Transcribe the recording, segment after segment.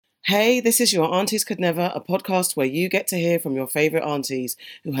Hey, this is Your Aunties Could Never, a podcast where you get to hear from your favourite aunties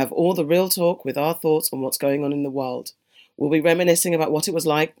who have all the real talk with our thoughts on what's going on in the world. We'll be reminiscing about what it was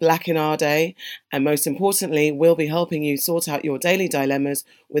like back in our day, and most importantly, we'll be helping you sort out your daily dilemmas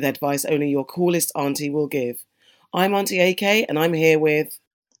with advice only your coolest auntie will give. I'm Auntie AK, and I'm here with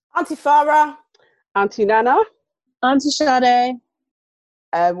Auntie Farah, Auntie Nana, Auntie Sade.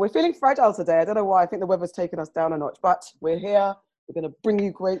 we're feeling fragile today. I don't know why. I think the weather's taken us down a notch, but we're here. We're going to bring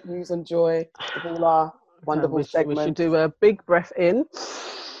you great news and joy with all our wonderful segments. We should do a big breath in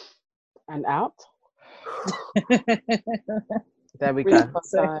and out. There we go.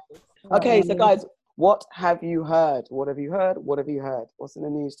 Okay, so guys, what have you heard? What have you heard? What have you heard? What's in the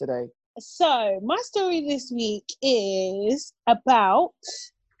news today? So, my story this week is about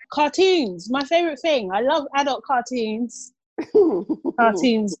cartoons. My favourite thing. I love adult cartoons.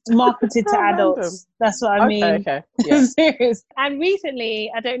 Cartoons marketed to adults. Random. That's what I mean. Okay. Yeah. Serious. And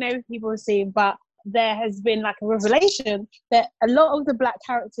recently, I don't know if people have seen, but there has been like a revelation that a lot of the black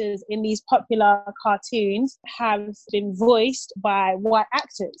characters in these popular cartoons have been voiced by white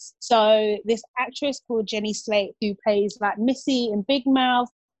actors. So this actress called Jenny Slate, who plays like Missy in Big Mouth,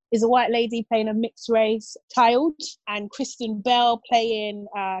 is a white lady playing a mixed race child, and Kristen Bell playing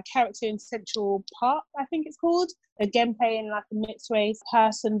a character in Central Park, I think it's called, again playing like a mixed race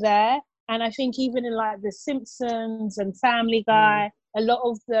person there. And I think even in like The Simpsons and Family Guy, a lot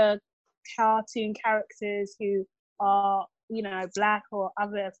of the cartoon characters who are, you know, black or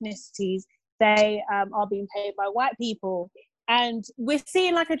other ethnicities, they are being played by white people. And we're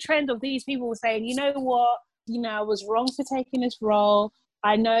seeing like a trend of these people saying, you know what, you know, I was wrong for taking this role.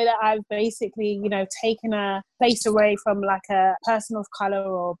 I know that I've basically, you know, taken a place away from like a person of color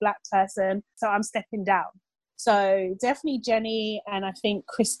or black person, so I'm stepping down. So definitely Jenny, and I think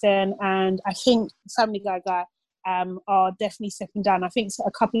Kristen, and I think Family Guy are definitely stepping down. I think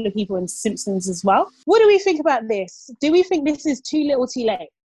a couple of people in Simpsons as well. What do we think about this? Do we think this is too little too late?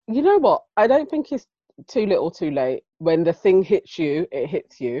 You know what? I don't think it's too little too late. When the thing hits you, it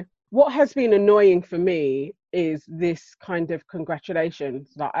hits you. What has been annoying for me is this kind of congratulations.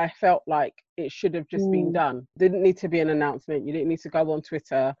 Like, I felt like it should have just been done. Didn't need to be an announcement. You didn't need to go on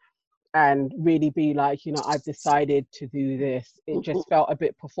Twitter and really be like, you know, I've decided to do this. It just felt a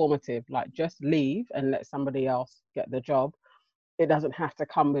bit performative. Like, just leave and let somebody else get the job. It doesn't have to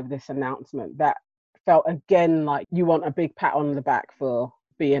come with this announcement. That felt again like you want a big pat on the back for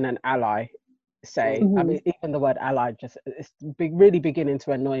being an ally. I mean, even the word ally it's really beginning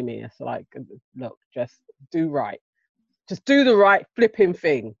to annoy me. It's like, look, just do right. Just do the right flipping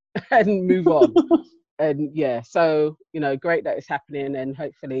thing and move on. And yeah, so, you know, great that it's happening, and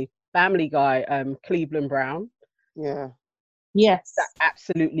hopefully Family Guy, Cleveland Brown. Yeah. Yes. That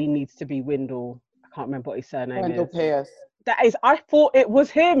absolutely needs to be Wendell. I can't remember what his surname Wendell is. Pierce. That is, I thought it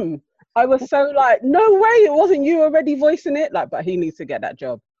was him. I was so like, no way, it wasn't you already voicing it. Like, but he needs to get that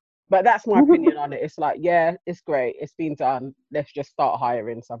job. But that's my opinion on it. It's like, yeah, it's great. It's been done. Let's just start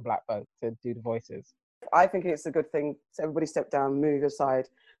hiring some black folk to do the voices. I think it's a good thing. So everybody step down, move aside.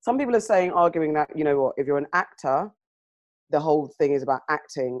 Some people are arguing that, you know what, if you're an actor, the whole thing is about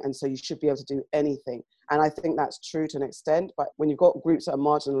acting, and so you should be able to do anything. And I think that's true to an extent. But when you've got groups that are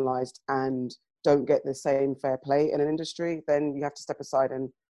marginalised and don't get the same fair play in an industry, then you have to step aside and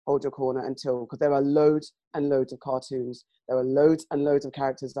hold your corner because there are loads and loads of cartoons. There are loads and loads of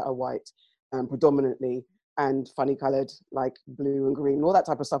characters that are white, predominantly, and funny coloured, like blue and green, and all that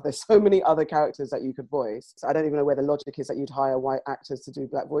type of stuff. There's so many other characters that you could voice. So I don't even know where the logic is that you'd hire white actors to do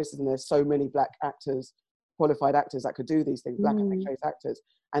black voices, and there's so many black actors, qualified actors that could do these things, black and mixed-race actors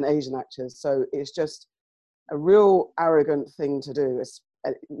and Asian actors. So it's just a real arrogant thing to do. It's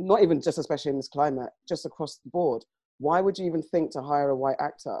not even just, especially in this climate, just across the board. Why would you even think to hire a white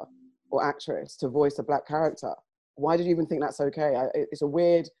actor or actress to voice a black character? Why did you even think that's okay? It's a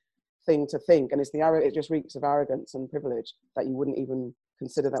weird thing to think, and it just reeks of arrogance and privilege that you wouldn't even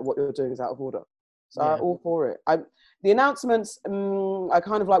consider that what you're doing is out of order. So I'm all for it. The announcements, I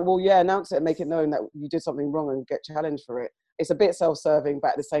kind of like, well, yeah, announce it and make it known that you did something wrong and get challenged for it. It's a bit self-serving,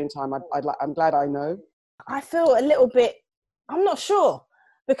 but at the same time, I'm glad I know. I feel a little bit, I'm not sure,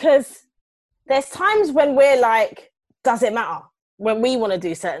 because there's times when we're like, does it matter? When we want to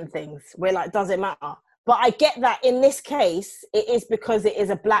do certain things, we're like, does it matter? But I get that in this case, it is because it is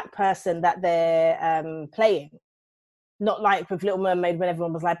a black person that they're playing. Not like with Little Mermaid when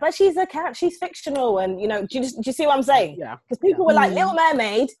everyone was like, but she's a cat, she's fictional. And, you know, do you see what I'm saying? Yeah. Because people were like, Little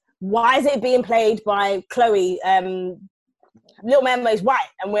Mermaid, why is it being played by Chloe? Little Mermaid's white.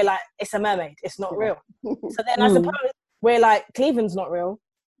 And we're like, it's a mermaid. It's not real. So then I suppose we're like, Cleveland's not real.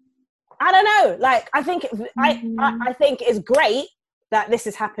 I don't know. Like, I think I think it's great that this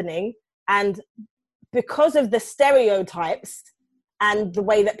is happening, and because of the stereotypes and the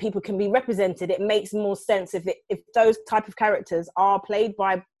way that people can be represented, it makes more sense if those type of characters are played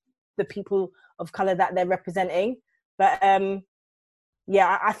by the people of color that they're representing. But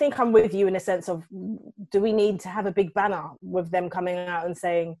yeah, I think I'm with you in a sense of, do we need to have a big banner with them coming out and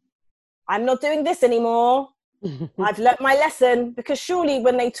saying, I'm not doing this anymore, I've learnt my lesson? Because surely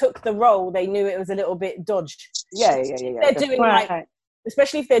when they took the role, they knew it was a little bit dodged. Yeah. They're doing Right. like,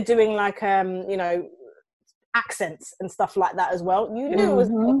 especially if they're doing like, you know, accents and stuff like that as well. You knew it was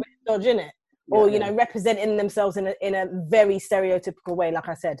a little bit dodge, innit? Or, you know, representing themselves in a very stereotypical way, like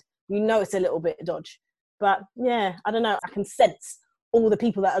I said. You know it's a little bit dodge. But yeah, I don't know. I can sense all the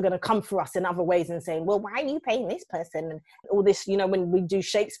people that are going to come for us in other ways and saying, well, why are you paying this person? And all this, you know, when we do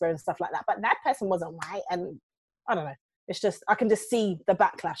Shakespeare and stuff like that. But that person wasn't white. And I don't know. It's just, I can just see the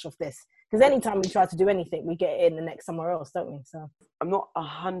backlash of this. Because anytime we try to do anything, we get it in the next somewhere else, don't we? So I'm not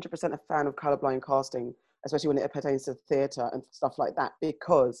 100% a fan of colourblind casting, especially when it pertains to theatre and stuff like that,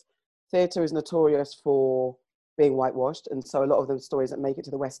 because theatre is notorious for being whitewashed. And so a lot of the stories that make it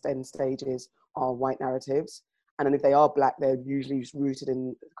to the West End stages are white narratives. And then if they are black, they're usually rooted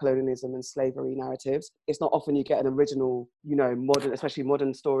in colonialism and slavery narratives. It's not often you get an original, you know, modern, especially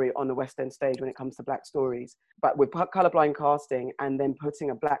modern story on the West End stage when it comes to black stories. But with colourblind casting and then putting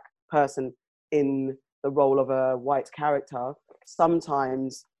a black person in the role of a white character,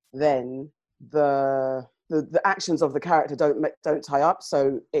 sometimes then the actions of the character don't tie up,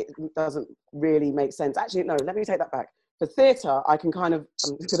 so it doesn't really make sense. Actually, no, let me take that back. For theatre, I can kind of,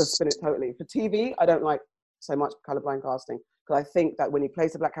 I'm just going to spin it totally. For TV, I don't like so much colourblind casting, because I think that when you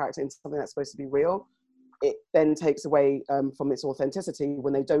place a black character into something that's supposed to be real, it then takes away from its authenticity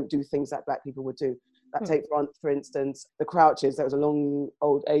when they don't do things that black people would do. That take, for instance, The Crouches. There was a long,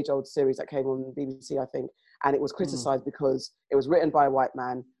 age-old series that came on BBC, I think, and it was criticised because it was written by a white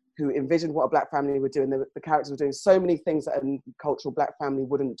man who envisioned what a black family would do, and the characters were doing so many things that a cultural black family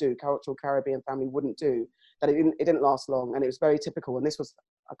wouldn't do, cultural Caribbean family wouldn't do, that it didn't last long, and it was very typical. And this was,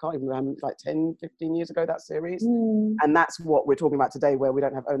 I can't even remember, like 10, 15 years ago, that series. And that's what we're talking about today, where we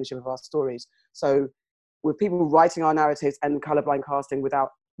don't have ownership of our stories. So with people writing our narratives and colourblind casting without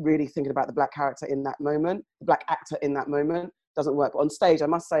really thinking about the black character in that moment, the black actor in that moment, doesn't work. But on stage, I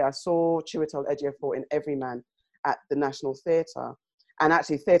must say, I saw Chiwetel Ejiofor in Everyman at the National Theatre. And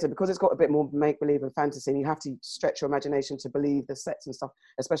actually theatre, because it's got a bit more make-believe and fantasy, and you have to stretch your imagination to believe the sets and stuff,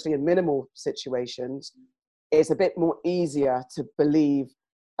 especially in minimal situations, it's a bit more easier to believe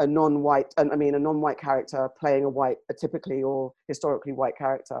a non-white character playing a typically or historically white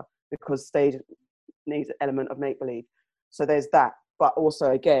character, because stage needs an element of make-believe. So there's that. But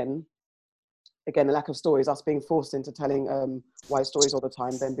also, again, the lack of stories, us being forced into telling white stories all the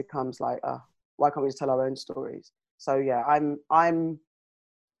time, then becomes like, why can't we just tell our own stories? So yeah, I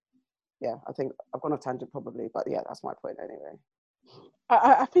think I've gone off tangent probably, but yeah, that's my point anyway.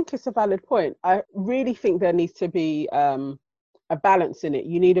 I think it's a valid point. I really think there needs to be a balance in it.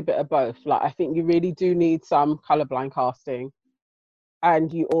 You need a bit of both. Like, I think you really do need some colourblind casting,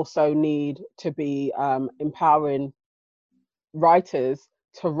 and you also need to be empowering writers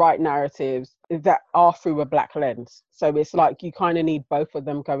to write narratives that are through a black lens. So it's like you kind of need both of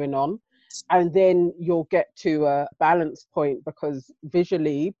them going on. And then you'll get to a balance point, because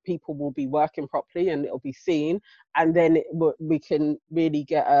visually people will be working properly and it'll be seen, and then we can really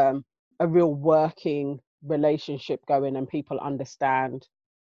get a real working relationship going, and people understand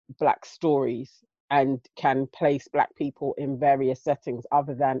black stories and can place black people in various settings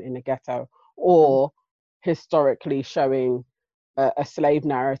other than in a ghetto, or historically showing a slave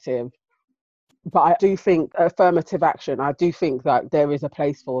narrative. But I do think affirmative action, I do think that there is a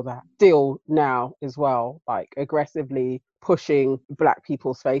place for that still now as well, like aggressively pushing black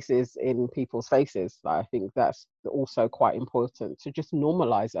people's faces in people's faces. I think that's also quite important, to just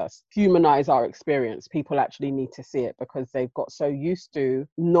normalize us, humanize our experience. People actually need to see it, because they've got so used to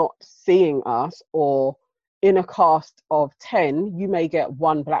not seeing us, or in a cast of 10, you may get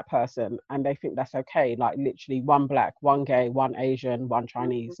one black person and they think that's okay. Like literally one black, one gay, one Asian, one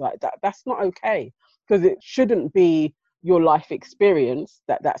Chinese. Like that's not okay, because it shouldn't be your life experience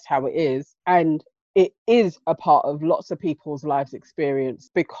that's how it is. And it is a part of lots of people's lives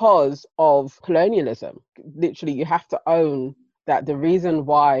experience because of colonialism. Literally, you have to own that the reason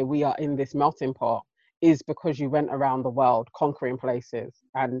why we are in this melting pot is because you went around the world conquering places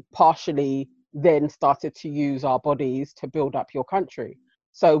and partially then started to use our bodies to build up your country.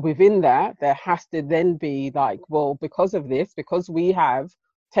 So within that, there has to then be like, well, because of this, because we have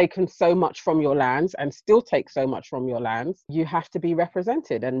taken so much from your lands and still take so much from your lands, you have to be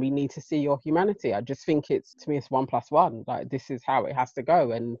represented, and we need to see your humanity. I just think to me, it's 1+1. Like, this is how it has to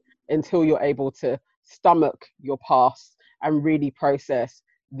go. And until you're able to stomach your past and really process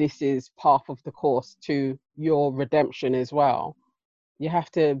this is part of the course to your redemption as well, you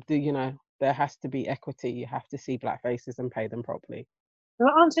have to do, there has to be equity. You have to see black faces and pay them properly.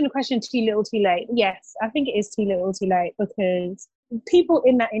 Well, answering the question, too little, too late. Yes, I think it is too little, too late, because people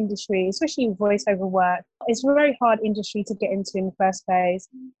in that industry, especially voiceover work, it's a very hard industry to get into in the first place.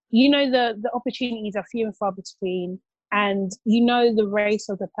 The opportunities are few and far between, and the race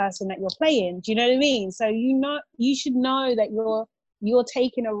of the person that you're playing. Do you know what I mean? So you should know that you're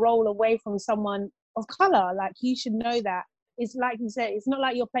taking a role away from someone of color. Like, you should know that. It's like you said, it's not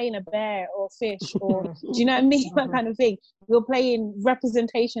like you're playing a bear or fish or, do you know what I mean? That kind of thing. You're playing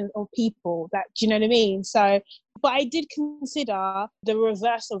representation of people do you know what I mean? So, but I did consider the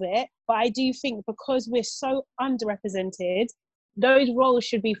reverse of it. But I do think because we're so underrepresented, those roles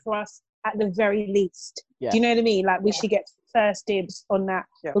should be for us at the very least. Yeah. Do you know what I mean? Like, we should get first dibs on that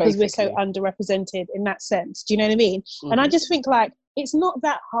because basically we're so underrepresented in that sense. Do you know what I mean? Mm-hmm. And I just think, like, it's not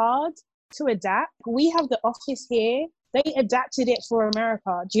that hard to adapt. We have The Office here. They adapted it for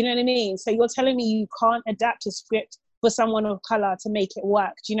America. Do you know what I mean? So you're telling me you can't adapt a script for someone of color to make it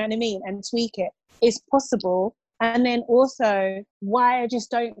work? Do you know what I mean? And tweak it. It's possible. And then also, why I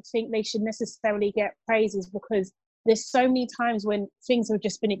just don't think they should necessarily get praises, because there's so many times when things have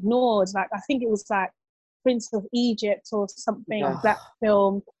just been ignored. Like, I think it was like Prince of Egypt or something, a black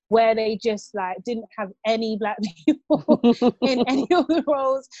film, where they just like didn't have any black people in any of the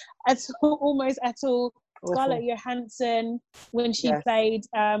roles at all, almost at all. Scarlett Johansson, when she played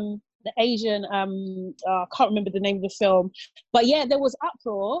the Asian, I can't remember the name of the film, but yeah, there was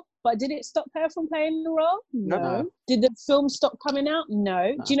uproar. But did it stop her from playing the role? No. Did the film stop coming out?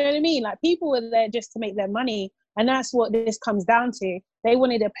 No. Do you know what I mean? Like, people were there just to make their money, and that's what this comes down to. They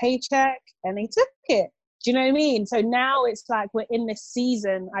wanted a paycheck, and they took it. Do you know what I mean? So now it's like we're in this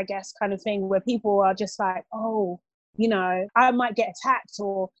season, I guess, kind of thing, where people are just like, oh, I might get attacked,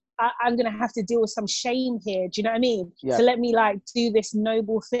 or I'm going to have to deal with some shame here. Do you know what I mean? Yeah. So let me like do this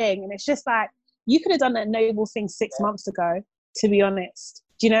noble thing. And it's just like, you could have done that noble thing 6 months ago, to be honest.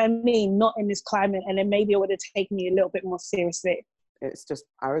 Do you know what I mean? Not in this climate. And then maybe it would have taken you a little bit more seriously. It's just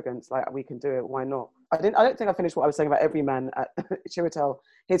arrogance. Like, we can do it. Why not? I don't think I finished what I was saying about Everyman at Chiwetel.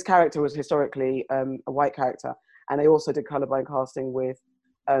 His character was historically a white character. And they also did colourblind casting with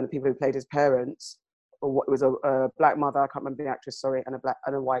the people who played his parents. Or it was a black mother, I can't remember the actress, sorry, and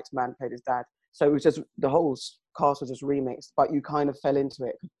a white man played his dad. So it was just, the whole cast was just remixed, but you kind of fell into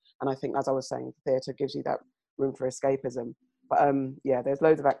it. And I think, as I was saying, theatre gives you that room for escapism. But there's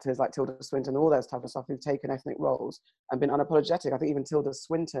loads of actors like Tilda Swinton, all those type of stuff, who've taken ethnic roles and been unapologetic. I think even Tilda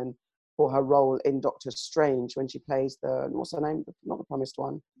Swinton, for her role in Doctor Strange, when she plays what's her name? Not the promised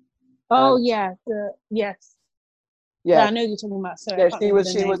one. Oh, yes. Yeah, I know you're talking about. Sorry, she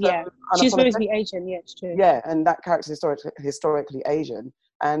was. She's supposed to be Asian. Yeah, it's true. Yeah, and that character's historically Asian,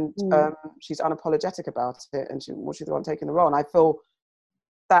 and she's unapologetic about it, and she's the one taking the role. And I feel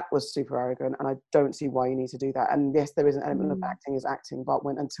that was super arrogant, and I don't see why you need to do that. And yes, there is an element of acting is acting, but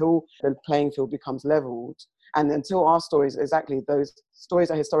until the playing field becomes leveled, and until our stories, exactly, those stories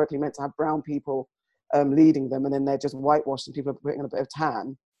are historically meant to have brown people leading them, and then they're just whitewashed and people are putting in a bit of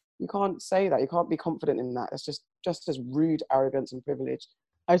tan. You can't say that. You can't be confident in that. It's just as rude arrogance and privilege.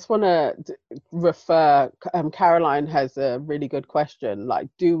 I just want to refer, Caroline has a really good question. Like,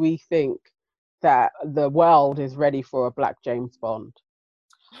 do we think that the world is ready for a black James Bond?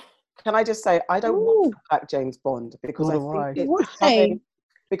 Can I just say, I don't want a black James Bond, because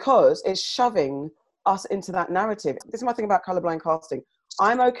it's shoving us into that narrative. This is my thing about colourblind casting.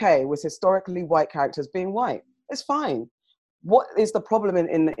 I'm okay with historically white characters being white. It's fine. What is the problem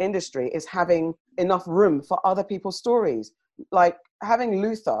in the industry is having enough room for other people's stories. Like having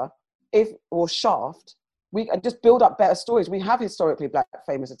Luther, or Shaft, we just build up better stories. We have historically black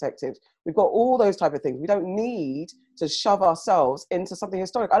famous detectives. We've got all those type of things. We don't need to shove ourselves into something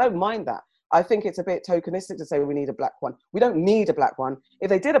historic. I don't mind that. I think it's a bit tokenistic to say we need a black one. We don't need a black one. If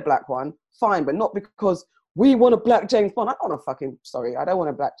they did a black one, fine, but not because we want a black James Bond. I don't want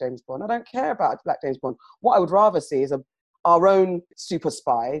a black James Bond. I don't care about a black James Bond. What I would rather see is our own super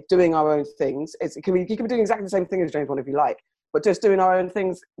spy doing our own things. He can be doing exactly the same thing as James Bond if you like, but just doing our own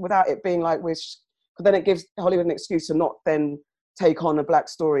things without it being like because then it gives Hollywood an excuse to not then take on a black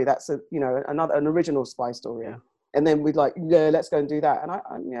story that's an original spy story. Yeah. And then we'd let's go and do that.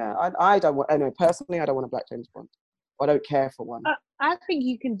 And I don't want, anyway, personally, I don't want a black James Bond. I don't care for one. I think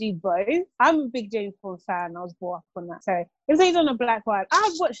you can do both. I'm a big James Bond fan. I was brought up on that. So if he's on a black vibe,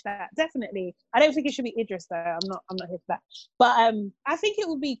 I've watched that, definitely. I don't think it should be Idris though. I'm not here for that. But I think it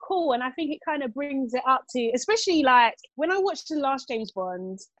would be cool, and I think it kind of brings it up to, especially like when I watched the last James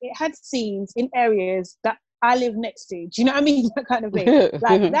Bond, it had scenes in areas that I live next to. Do you know what I mean? That kind of thing.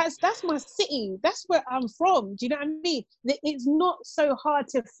 Like that's my city. That's where I'm from. Do you know what I mean? It's not so hard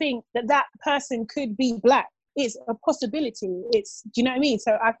to think that person could be black. It's a possibility. Do you know what I mean?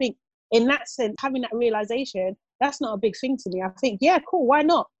 So I think in that sense, having that realization, that's not a big thing to me. I think, yeah, cool, why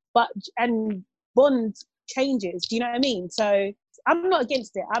not? And Bond changes. Do you know what I mean? So I'm not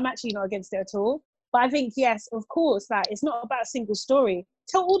against it. I'm actually not against it at all. But I think, yes, of course, like it's not about a single story.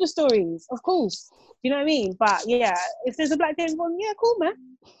 Tell all the stories, of course. Do you know what I mean? But yeah, if there's a black James Bond, yeah, cool, man.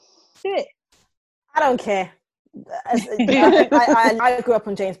 Do it. I don't care. I grew up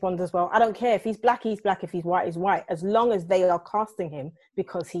on James Bond as well. I don't care if he's black, he's black. If he's white, he's white. As long as they are casting him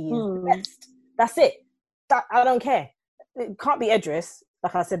because he is the best. That's it. I don't care. It can't be Idris,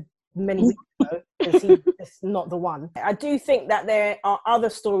 like I said many weeks ago, because he's not the one. I do think that there are other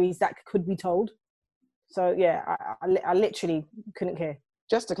stories that could be told. So yeah, I literally couldn't care.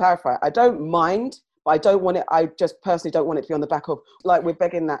 Just to clarify, I don't mind, but I don't want it. I just personally don't want it to be on the back of, like, we're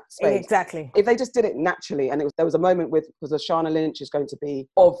begging that space. Exactly. If they just did it naturally, and there was a moment because Lashana Lynch is going to be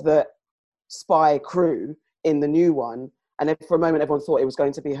of the spy crew in the new one, and then for a moment everyone thought it was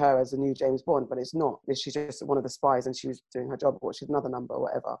going to be her as the new James Bond, but it's not. She's just one of the spies, and she was doing her job, or she's another number, or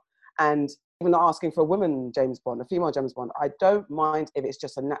whatever. And even not asking for a woman James Bond, a female James Bond, I don't mind if it's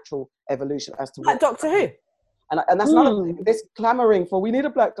just a natural evolution as to like Doctor Who. And that's another thing. This clamoring for, we need a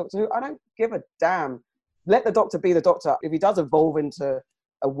black Doctor Who, I don't give a damn. Let the Doctor be the Doctor. If he does evolve into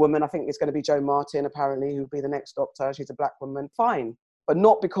a woman, I think it's going to be Jo Martin, apparently, who'll be the next Doctor. She's a black woman. Fine. But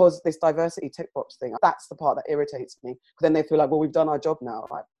not because this diversity tick box thing. That's the part that irritates me. Because then they feel like, well, we've done our job now.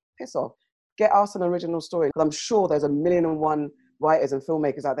 Like, piss off. Get us an original story. Because I'm sure there's 1,000,001 writers and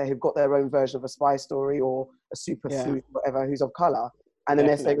filmmakers out there who've got their own version of a spy story or a super sleuth, whatever, who's of colour. And then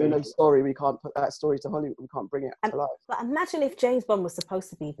they're saying, well, no story, we can't put that story to Hollywood, we can't bring it to life. But imagine if James Bond was supposed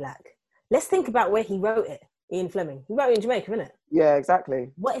to be black. Let's think about where he wrote it, Ian Fleming. He wrote it in Jamaica, isn't it? Yeah,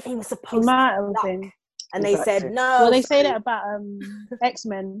 exactly. What if he was supposed to be black? And they said, no. Well, they say that about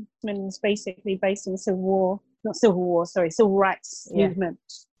X-Men. X-Men's basically based on Civil rights movement.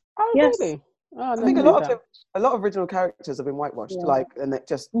 Oh, yes. really? Oh, I think a lot of original characters have been whitewashed, and it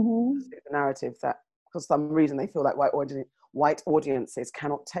just the narrative that, for some reason, they feel like white audiences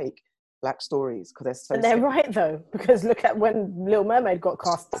cannot take black stories because they're so. And they're right though, because look at when Little Mermaid got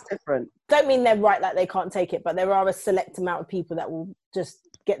cast. It's different. Don't mean they're right, like they can't take it, but there are a select amount of people that will just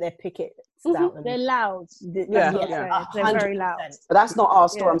get their picket out. They're loud. They're very loud. But that's not our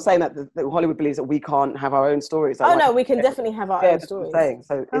story. I'm saying that Hollywood believes that we can't have our own stories. No, we can definitely have our own stories.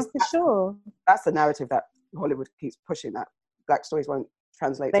 So for sure. That's the narrative that Hollywood keeps pushing, that black stories won't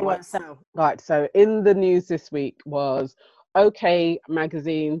translate. They won't sell. Right. So in the news this week was OK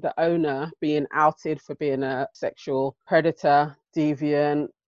Magazine, the owner, being outed for being a sexual predator, deviant.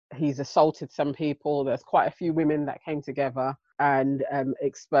 He's assaulted some people. There's quite a few women that came together and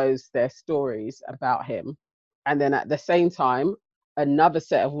exposed their stories about him. And then at the same time, another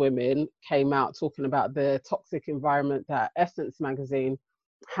set of women came out talking about the toxic environment that Essence magazine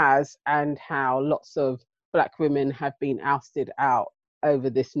has and how lots of black women have been ousted out over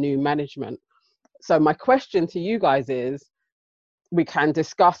this new management. So my question to you guys is, we can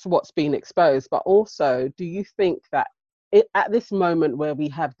discuss what's been exposed, but also, do you think that at this moment where we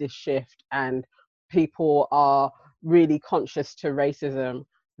have this shift and people are really conscious to racism,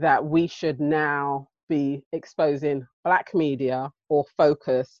 that we should now be exposing black media or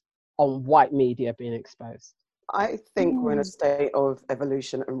focus on white media being exposed? I think we're in a state of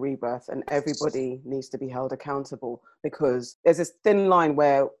evolution and rebirth, and everybody needs to be held accountable, because there's this thin line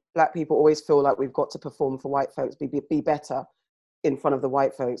where black people always feel like we've got to perform for white folks, be better in front of the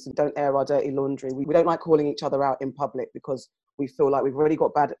white folks, and don't air our dirty laundry. We don't like calling each other out in public because we feel like we've already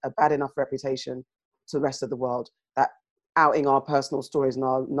got a bad enough reputation to the rest of the world, that outing our personal stories and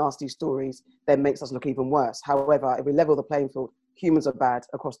our nasty stories then makes us look even worse. However, if we level the playing field, humans are bad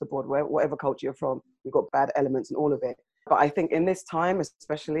across the board. Whatever culture you're from, we've got bad elements in all of it. But I think in this time,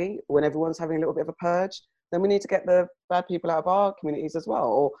 especially when everyone's having a little bit of a purge, then we need to get the bad people out of our communities as well,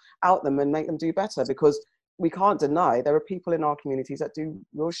 or out them and make them do better, because we can't deny there are people in our communities that do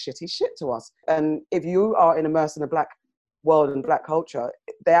real shitty shit to us. And if you are immersed in a black world and black culture,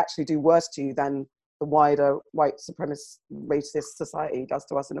 they actually do worse to you than the wider white supremacist racist society does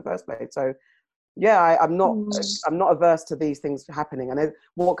to us in the first place. So Yeah, I'm not. Mm. I'm not averse to these things happening. And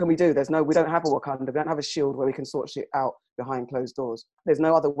what can we do? We don't have a Wakanda. We don't have a shield where we can sort shit out behind closed doors. There's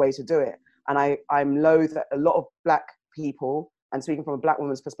no other way to do it. And I'm loath that a lot of black people, and speaking from a black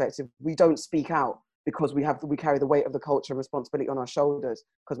woman's perspective, we don't speak out because we carry the weight of the culture and responsibility on our shoulders,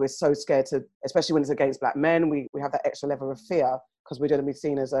 because we're so scared to, especially when it's against black men, we have that extra level of fear because we're going to be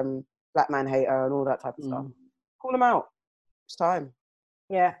seen as black man hater and all that type of stuff. Call them out. It's time.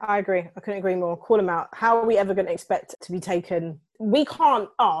 Yeah, I agree. I couldn't agree more. Call them out. How are we ever going to expect to be taken? We can't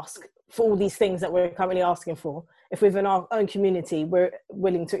ask for all these things that we're currently asking for if within our own community we're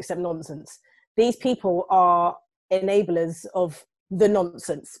willing to accept nonsense. These people are enablers of the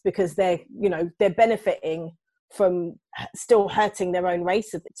nonsense because they're benefiting from still hurting their own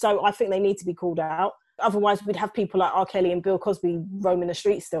race. So I think they need to be called out. Otherwise, we'd have people like R. Kelly and Bill Cosby roaming the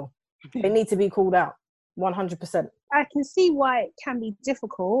streets still. They need to be called out. 100%. I can see why it can be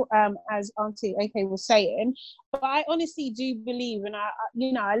difficult, as Auntie AK was saying, but I honestly do believe, and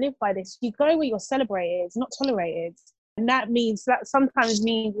I live by this. You go where you're celebrated, not tolerated, and that sometimes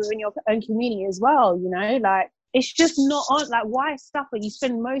means within your own community as well. Like it's just not on. Like, why suffer? You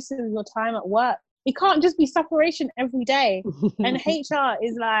spend most of your time at work. It can't just be separation every day. And HR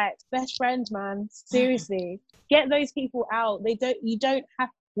is like best friend, man. Seriously, get those people out. You don't have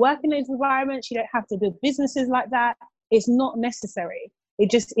work in those environments. You don't have to build businesses like that. It's not necessary.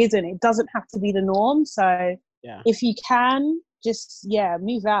 It just isn't. It doesn't have to be the norm. So if you can, just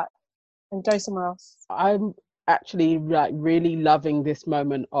move out and go somewhere else. I'm actually like really loving this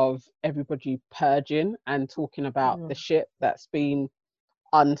moment of everybody purging and talking about the shit that's been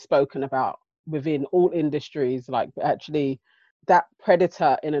unspoken about within all industries. Like actually that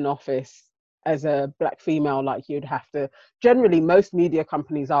predator in an office as a black female, like you'd have to, generally most media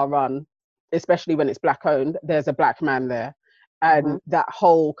companies are run, especially when it's black owned, there's a black man there. And that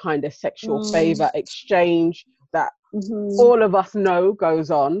whole kind of sexual favor exchange that all of us know goes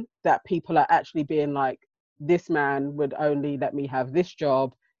on, that people are actually being like, this man would only let me have this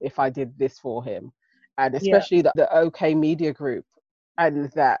job if I did this for him. And especially the OK Media Group,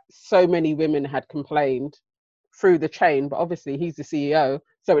 and that so many women had complained through the chain, but obviously he's the CEO,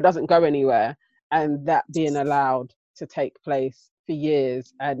 so it doesn't go anywhere, and that being allowed to take place for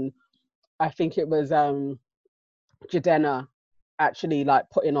years. And I think it was Jidenna actually like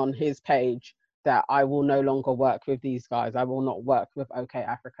putting on his page that I will no longer work with these guys. I will not work with OK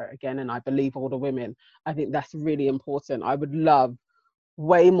Africa again. And I believe all the women. I think that's really important. I would love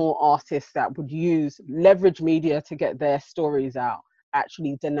way more artists that would leverage media to get their stories out,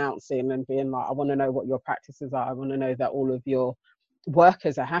 actually denouncing and being like, I want to know what your practices are. I want to know that all of your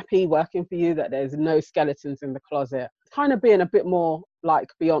workers are happy working for you, that there's no skeletons in the closet. Kind of being a bit more like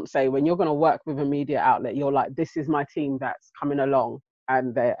Beyonce, when you're going to work with a media outlet, you're like, this is my team that's coming along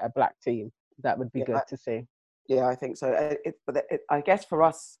and they're a black team. That would be good to see. Yeah, I think so. I guess for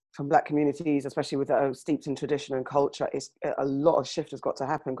us from black communities, especially with steeped in tradition and culture, it's a lot of shift has got to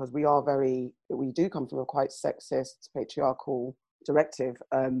happen, because we do come from a quite sexist, patriarchal directive,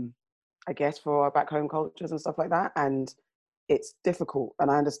 I guess, for our back home cultures and stuff like that. And it's difficult.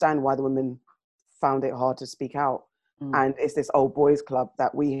 And I understand why the women found it hard to speak out. And it's this old boys club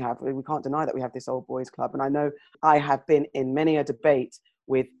that we have. We can't deny that we have this old boys club. And I know I have been in many a debate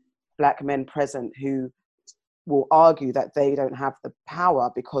with black men present who will argue that they don't have the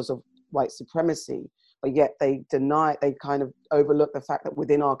power because of white supremacy, but yet they kind of overlook the fact that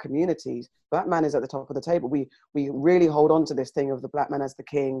within our communities, black man is at the top of the table. We really hold on to this thing of the black man as the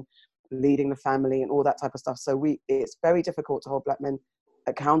king, leading the family and all that type of stuff. So it's very difficult to hold black men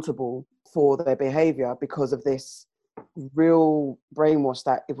accountable for their behavior because of this real brainwash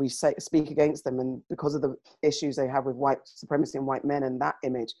that if we speak against them, and because of the issues they have with white supremacy and white men and that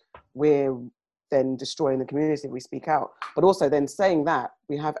image, we're then destroying the community if we speak out. But also then saying that,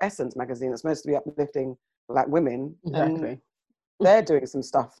 we have Essence magazine that's supposed to be uplifting black women. Exactly. And they're doing some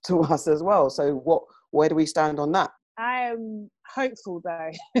stuff to us as well. So where do we stand on that? I am hopeful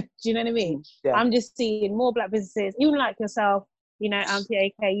though. Do you know what I mean? Yeah. I'm just seeing more black businesses, even like yourself,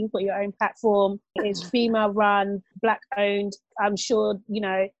 Auntie AK, you've got your own platform. It's female run, black owned. I'm sure,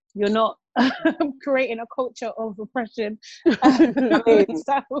 you're not creating a culture of oppression.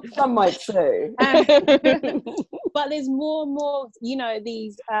 Some might say. But there's more and more,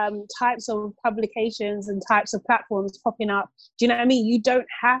 these types of publications and types of platforms popping up. Do you know what I mean? You don't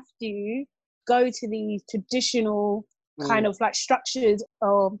have to go to these traditional kind of like structures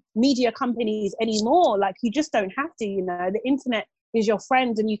of media companies anymore. Like, you just don't have to, the internet is your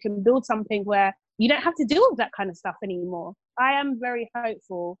friend, and you can build something where you don't have to deal with that kind of stuff anymore. I am very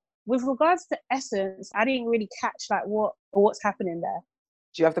hopeful. With regards to Essence, I didn't really catch like what's happening there.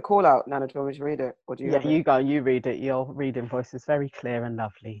 Do you have the call out, Nana? Do you want me to read it? Or do you Yeah, have you it? go, you read it. Your reading voice is very clear and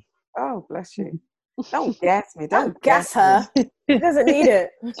lovely. Oh, bless you. Don't gas me. Don't gas her. She doesn't need it.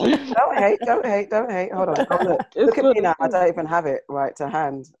 Don't hate. Hold on. Oh, look at me now. I don't even have it right to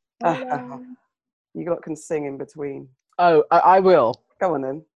hand. You lot can sing in between. Oh, I will. Go on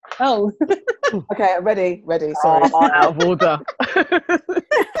then. Oh. Okay, ready. Sorry. Out of order.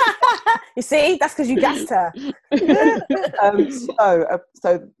 You see, that's because you gassed her.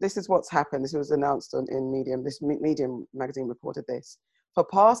 So this is what's happened. This was announced in Medium. This Medium magazine reported this. For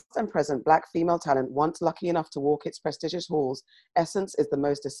past and present Black female talent once lucky enough to walk its prestigious halls, Essence is the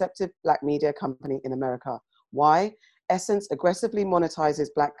most deceptive Black media company in America. Why? Essence aggressively monetizes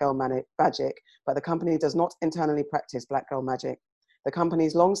Black girl magic, but the company does not internally practice Black girl magic. The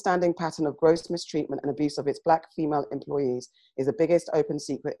company's long-standing pattern of gross mistreatment and abuse of its Black female employees is the biggest open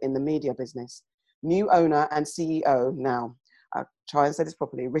secret in the media business. New owner and CEO now, I'll try and say this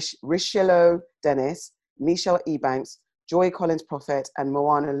properly, Richelieu Dennis, Michelle Ebanks, Joy Collins Prophet, and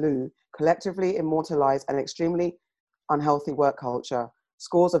Moana Liu collectively immortalize an extremely unhealthy work culture.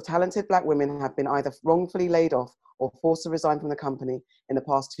 Scores of talented Black women have been either wrongfully laid off or forced to resign from the company in the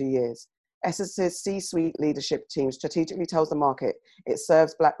past 2 years. Essence's C-suite leadership team strategically tells the market it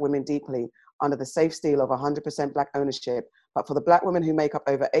serves Black women deeply under the safe seal of 100% Black ownership. But for the Black women who make up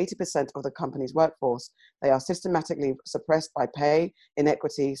over 80% of the company's workforce, they are systematically suppressed by pay,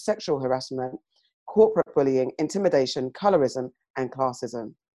 inequity, sexual harassment, corporate bullying, intimidation, colorism, and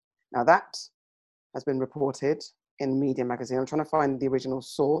classism. Now that has been reported in Medium magazine. I'm trying to find the original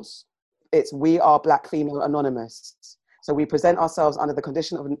source. It's We Are Black Female Anonymous. So we present ourselves under the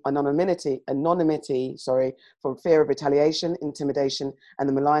condition of anonymity, for fear of retaliation, intimidation, and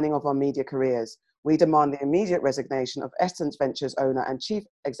the maligning of our media careers. We demand the immediate resignation of Essence Ventures owner and chief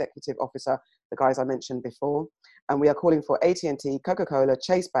executive officer, the guys I mentioned before. And we are calling for AT&T, Coca-Cola,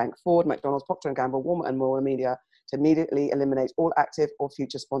 Chase Bank, Ford, McDonald's, Procter & Gamble, Walmart, and Moore Media to immediately eliminate all active or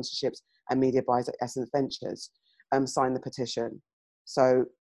future sponsorships and media buys at Essence Ventures. Sign the petition. So,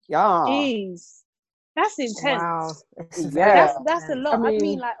 yeah. Jeez. That's intense. Wow. That's a lot. I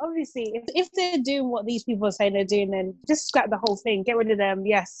mean, like, obviously, if they're doing what these people are saying they're doing, then just scrap the whole thing. Get rid of them.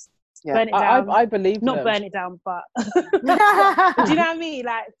 Yes. Yeah. Burn it down. I believe Not them. burn it down, but do you know what I mean?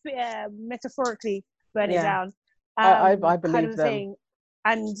 Like, metaphorically, burn it down. I believe kind of them. Thing.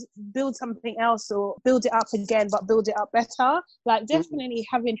 And build something else, or build it up again, but build it up better. Like, definitely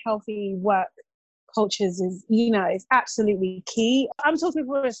having healthy work cultures is, is absolutely key. I'm talking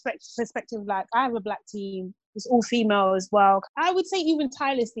from a perspective, like, I have a Black team, it's all female as well. I would say even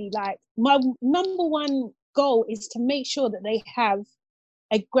tirelessly, like, my number one goal is to make sure that they have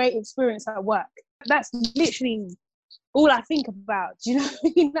a great experience at work. That's literally all I think about, do you know what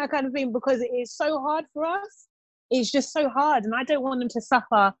I mean? That kind of thing, because it is so hard for us. It's just so hard, and I don't want them to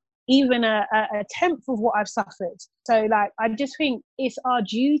suffer even a tenth of what I've suffered. So, like, I just think it's our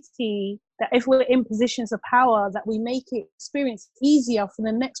duty that if we're in positions of power, that we make it experience easier for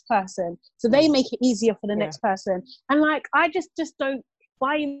the next person, so they make it easier for the next person. And, like, I just don't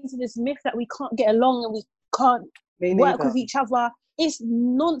buy into this myth that we can't get along and we can't work with each other. It's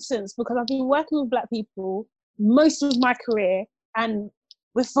nonsense, because I've been working with Black people most of my career, and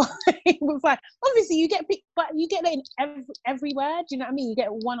we're fine. We're fine. Obviously, you get that in everywhere. Do you know what I mean? You get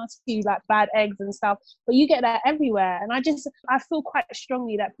one or two, like, bad eggs and stuff, but you get that everywhere. And I feel quite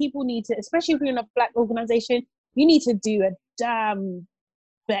strongly that people need to, especially if you're in a Black organization, you need to do a damn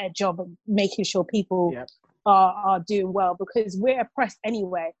better job of making sure people are doing well, because we're oppressed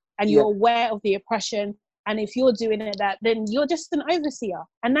anyway, and you're aware of the oppression. And if you're doing it, then you're just an overseer,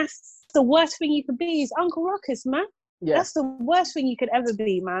 and that's the worst thing you could be. Is Uncle Ruckus, man. Yeah. That's the worst thing you could ever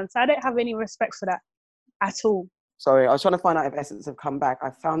be, man. So I don't have any respect for that at all. Sorry, I was trying to find out if Essence have come back.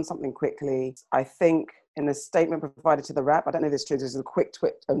 I found something quickly. I think in the statement provided to the Wrap, I don't know if this is true, there's a quick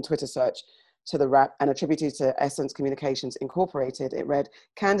Twitter search to the Wrap and attributed to Essence Communications Incorporated. It read,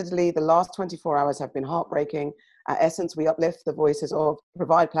 "Candidly, the last 24 hours have been heartbreaking. At Essence, we uplift the voices of,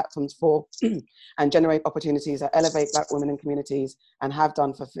 provide platforms for, and generate opportunities that elevate Black women and communities, and have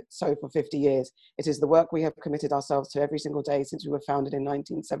done for 50 years. It is the work we have committed ourselves to every single day since we were founded in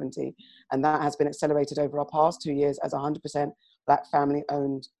 1970, and that has been accelerated over our past 2 years as a 100% Black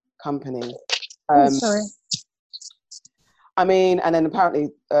family-owned company." Sorry. I mean, and then apparently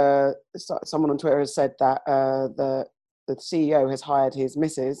someone on Twitter has said that the CEO has hired his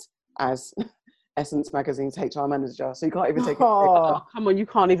missus as Essence Magazine's HR manager, so you can't even take it. Oh, come on, you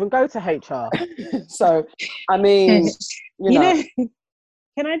can't even go to HR. So, I mean, you know.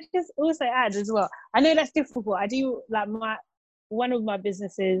 Can I just also add as well? I know that's difficult. I do, like, one of my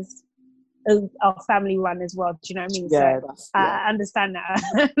businesses, are family run as well. Do you know what I mean? Yeah, So that's, yeah. I understand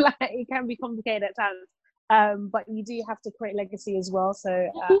that. Like, it can be complicated at times. But you do have to create legacy as well. So,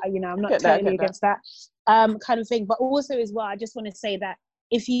 I'm not totally against that kind of thing. But also as well, I just want to say that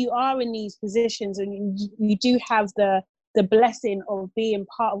if you are in these positions and you do have the blessing of being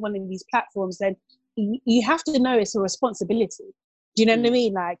part of one of these platforms, then you have to know it's a responsibility. Do you know what I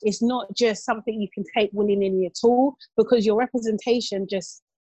mean? Like, it's not just something you can take willy-nilly at all, because your representation just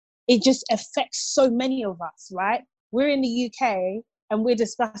affects so many of us, right? We're in the UK and we're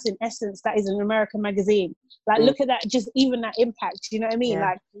discussing Essence, that is an American magazine. Like, look at that, just even that impact, you know what I mean?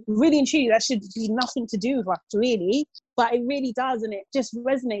 Like, really and truly, that should be nothing to do with us, really, but it really does, and it just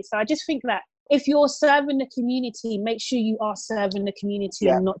resonates. So I just think that if you're serving the community, make sure you are serving the community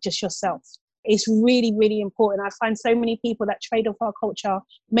and not just yourself. It's really, really important. I find so many people that trade off our culture,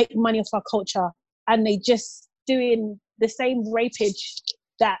 make money off our culture, and they just doing the same rapage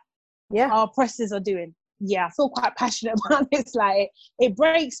that our oppressors are doing. I feel quite passionate about this. Like, it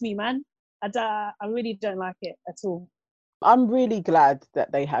breaks me, man. I really don't like it at all. I'm really glad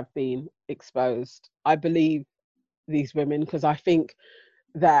that they have been exposed. I believe these women, because I think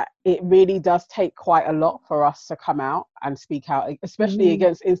that it really does take quite a lot for us to come out and speak out, especially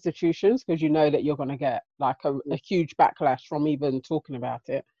against institutions, because you know that you're going to get like a huge backlash from even talking about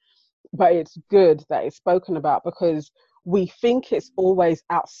it. But it's good that it's spoken about, because we think it's always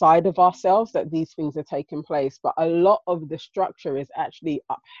outside of ourselves that these things are taking place, but a lot of the structure is actually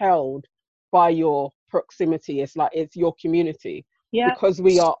upheld by your proximity. It's like, it's your community, because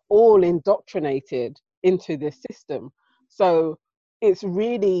we are all indoctrinated into this system. So it's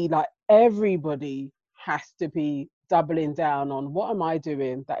really like everybody has to be doubling down on, what am I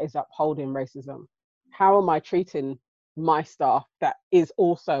doing that is upholding racism? How am I treating my staff that is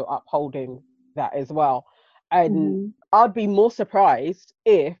also upholding that as well? And I'd be more surprised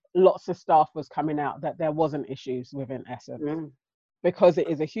if lots of staff was coming out that there wasn't issues within Essence, because it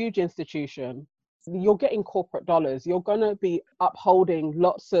is a huge institution. You're getting corporate dollars. You're going to be upholding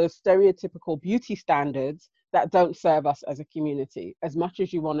lots of stereotypical beauty standards that don't serve us as a community. As much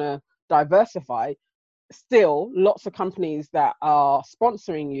as you want to diversify, still lots of companies that are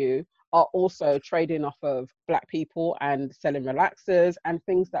sponsoring you are also trading off of Black people and selling relaxers and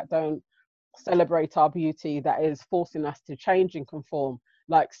things that don't celebrate our beauty, that is forcing us to change and conform.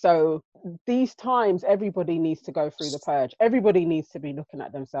 Like, so these times, everybody needs to go through the purge. Everybody needs to be looking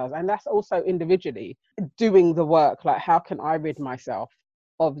at themselves. And that's also individually doing the work. Like, how can I rid myself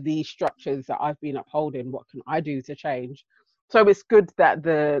of these structures that I've been upholding? What can I do to change? So it's good that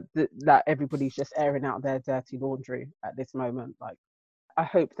that everybody's just airing out their dirty laundry at this moment. Like, I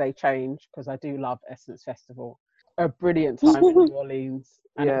hope they change, because I do love Essence Festival. A brilliant time in New Orleans.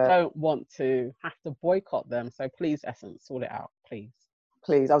 And I don't want to have to boycott them. So please, Essence, sort it out, please.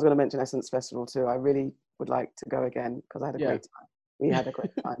 Please, I was going to mention Essence Festival too. I really would like to go again, because I had a great time. We had a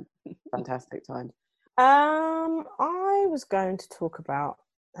great time. Fantastic time. I was going to talk about,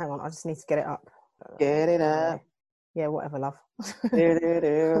 hang on, I just need to get it up. Get it up. Yeah, whatever, love.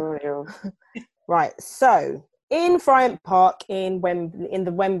 Right, so in Friant Park in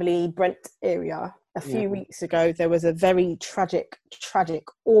the Wembley, Brent area, a few weeks ago, there was a very tragic,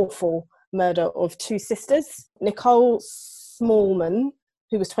 awful murder of two sisters. Nicole Smallman,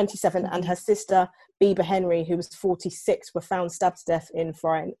 who was 27, and her sister, Beba Henry, who was 46, were found stabbed to death in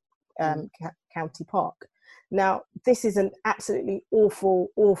Friant County Park. Now, this is an absolutely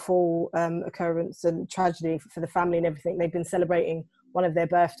awful occurrence and tragedy for the family and everything. They've been celebrating one of their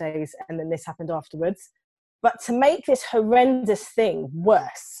birthdays, and then this happened afterwards. But to make this horrendous thing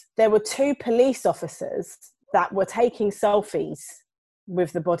worse, there were two police officers that were taking selfies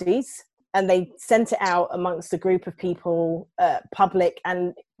with the bodies, and they sent it out amongst a group of people, public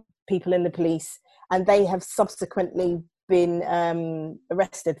and people in the police, and they have subsequently been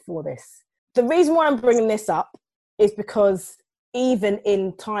arrested for this. The reason why I'm bringing this up is because even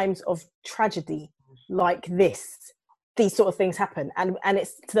in times of tragedy like this, these sort of things happen. And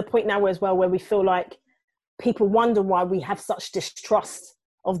it's to the point now as well where we feel like people wonder why we have such distrust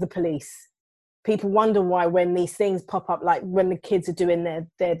of the police. People wonder why when these things pop up, like when the kids are doing their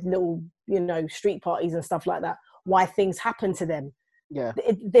little, street parties and stuff like that, why things happen to them. Yeah.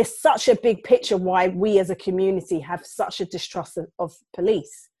 There's such a big picture why we as a community have such a distrust of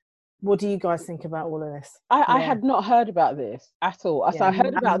police. What do you guys think about all of this? I had not heard about this at all. So I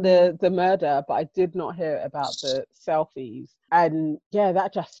heard about the murder, but I did not hear about the selfies. And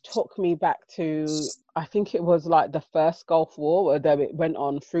that just took me back to, I think it was like the first Gulf War, where it went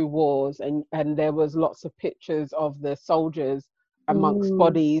on through wars, and there was lots of pictures of the soldiers amongst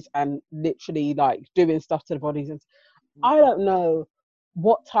bodies and literally like doing stuff to the bodies. And I don't know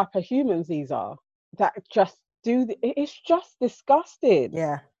what type of humans these are that just it's just disgusting.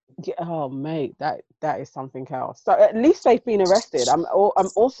 Yeah. Oh mate, that is something else. So at least they've been arrested. I'm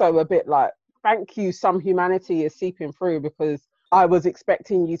also a bit like, thank you, some humanity is seeping through, because I was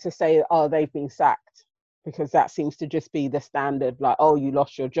expecting you to say, oh, they've been sacked, because that seems to just be the standard, like, oh, you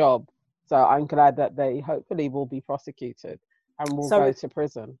lost your job. So I'm glad that they hopefully will be prosecuted and will go to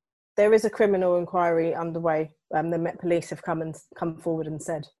prison. There is a criminal inquiry underway. The Met Police have come forward and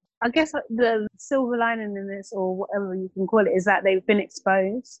said. I guess the silver lining in this, or whatever you can call it, is that they've been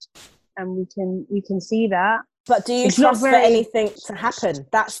exposed, and we can see that. But do you trust for anything to happen?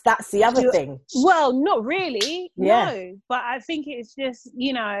 That's the other thing. Well, not really. Yeah. No, but I think it's just,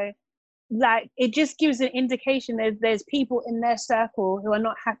 like, it just gives an indication there's people in their circle who are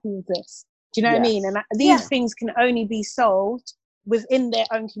not happy with this. Do you know what I mean? And these things can only be solved within their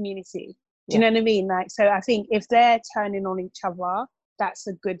own community. Do you know what I mean? Like, so I think if they're turning on each other, that's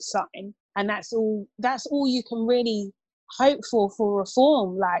a good sign, and that's all you can really hope for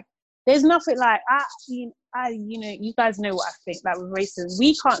reform. Like, there's nothing like you guys know what I think, like, with racism,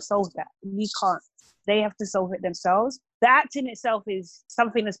 we can't solve that. We can't. They have to solve it themselves. The act in itself is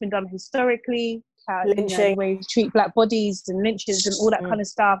something that's been done historically. Lynching, the way we treat black bodies and lynches and all that kind of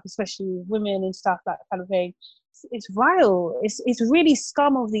stuff, especially with women and stuff, that kind of thing. It's vile. It's really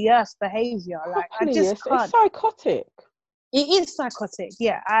scum of the earth behavior. Like, I just can't. It's psychotic. It is psychotic.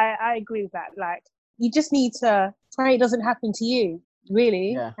 Yeah, I agree with that. Like, you just need to pray it doesn't happen to you,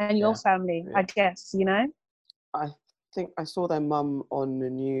 really, and your family, I guess, I think I saw their mum on the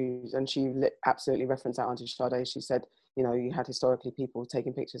news, and she absolutely referenced that, Auntie Sade. She said, you had historically people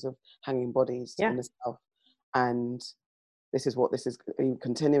taking pictures of hanging bodies in the South, and this is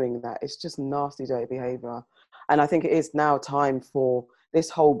continuing that. It's just nasty, dirty behaviour. And I think it is now time for this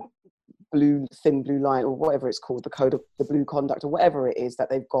whole thin blue line, or whatever it's called, the code of the blue conduct, or whatever it is that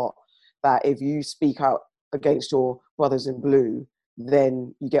they've got, that if you speak out against your brothers in blue,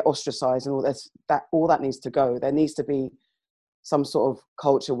 then you get ostracized, and all that needs to go. There needs to be some sort of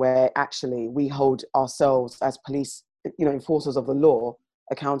culture where actually we hold ourselves as police, enforcers of the law,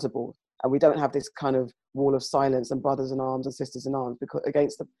 accountable, and we don't have this kind of wall of silence and brothers in arms and sisters in arms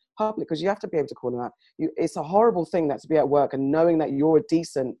against the public, because you have to be able to call them out. It's a horrible thing that to be at work and knowing that you're a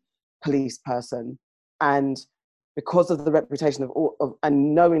decent police person, and because of the reputation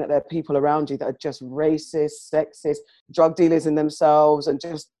and knowing that there are people around you that are just racist, sexist, drug dealers in themselves, and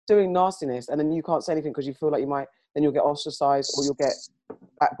just doing nastiness, and then you can't say anything because you feel like then you'll get ostracized, or you'll get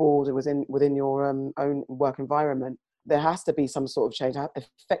blackballed within your own work environment. There has to be some sort of change,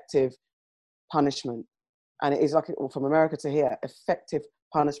 effective punishment. And it is like, from America to here, effective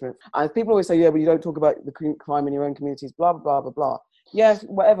punishment. And people always say, yeah, but you don't talk about the crime in your own communities, blah, blah, blah, blah, blah. Yes,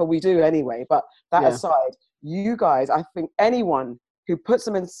 whatever, we do anyway. But that aside, you guys, I think anyone who puts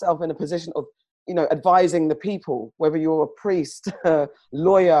themselves in a position of, advising the people, whether you're a priest, a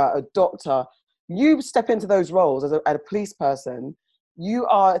lawyer, a doctor, you step into those roles as a police person, you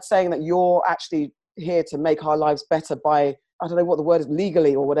are saying that you're actually here to make our lives better by, I don't know what the word is,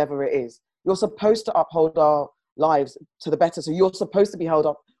 legally or whatever it is. You're supposed to uphold our lives to the better. So you're supposed to be held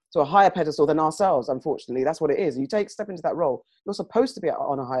up to a higher pedestal than ourselves, unfortunately. That's what it is. You step into that role, you're supposed to be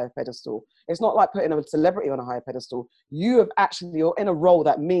on a higher pedestal. It's not like putting a celebrity on a higher pedestal. You're in a role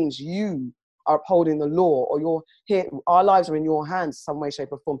that means you are upholding the law, or you're here, our lives are in your hands some way, shape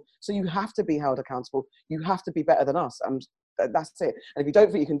or form. So you have to be held accountable. You have to be better than us. That's it. And if you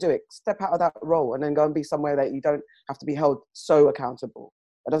don't think you can do it, step out of that role and then go and be somewhere that you don't have to be held so accountable.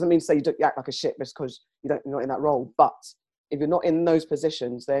 That doesn't mean to say you act like a shit just because you're not in that role. But if you're not in those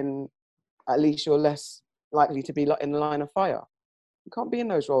positions, then at least you're less likely to be in the line of fire. You can't be in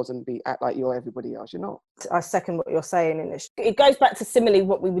those roles and act like you're everybody else. You're not. I second what you're saying. And it goes back to similarly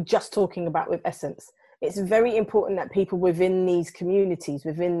what we were just talking about with Essence. It's very important that people within these communities,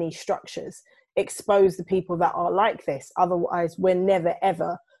 within these structures, expose the people that are like this. Otherwise, we're never,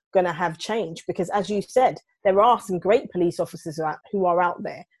 ever going to have change. Because as you said, there are some great police officers who are out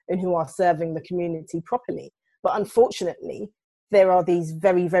there and who are serving the community properly. But unfortunately, there are these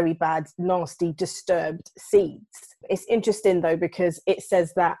very, very bad, nasty, disturbed seeds. It's interesting, though, because it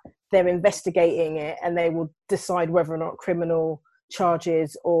says that they're investigating it and they will decide whether or not criminal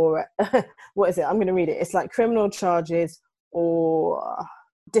charges or what is it? I'm going to read it. It's like criminal charges or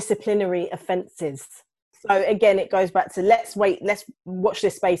disciplinary offences. So again, it goes back to let's watch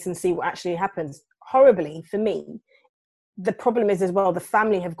this space and see what actually happens. Horribly, for me, the problem is as well, the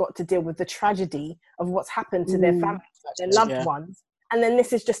family have got to deal with the tragedy of what's happened to their families, their loved ones. And then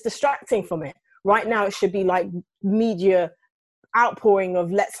this is just distracting from it. Right now, it should be like media outpouring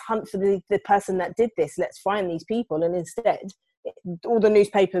of let's hunt for the person that did this. Let's find these people. And instead, all the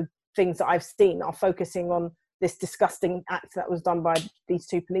newspaper things that I've seen are focusing on this disgusting act that was done by these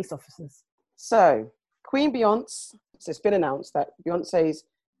 2 police officers. So, Queen Beyonce, so it's been announced that Beyonce's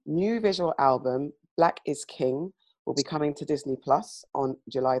new visual album, Black is King, will be coming to Disney Plus on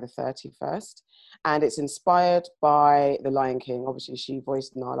July the 31st. And it's inspired by The Lion King. Obviously, she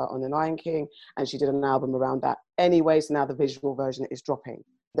voiced Nala on The Lion King, and she did an album around that anyway, so now the visual version is dropping.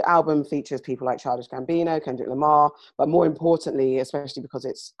 The album features people like Childish Gambino, Kendrick Lamar, but more importantly, especially because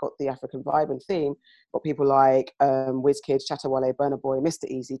it's got the African vibe and theme, got people like Wizkid, Shatta Wale, Burna Boy, Mr.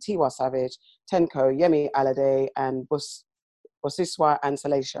 Easy, Tiwa Savage, Tenko, Yemi Alade, and Bosiswa and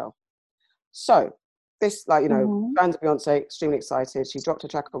Salesha. So this, like, you know, fans of Beyonce, extremely excited. She dropped a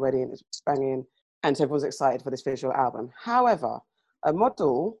track already and it's banging, and so everyone's excited for this visual album. However, a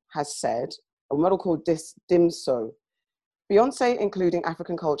model has said, a model called Dimso, Beyonce including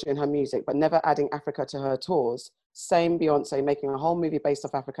African culture in her music, but never adding Africa to her tours. Same Beyonce making a whole movie based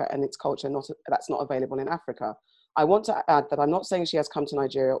off Africa and its culture that's not available in Africa. I want to add that I'm not saying she has come to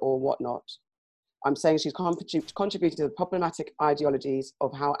Nigeria or whatnot. I'm saying she's contributed to the problematic ideologies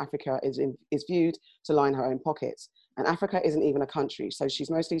of how Africa is viewed to line her own pockets. And Africa isn't even a country, so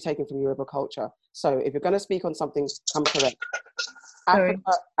she's mostly taken from Yoruba culture. So if you're going to speak on something, come correct.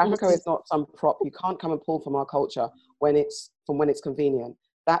 Africa is not some prop. You can't come and pull from our culture when it's convenient.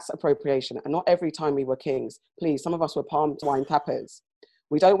 That's appropriation. And not every time we were kings. Please, some of us were palm wine tappers.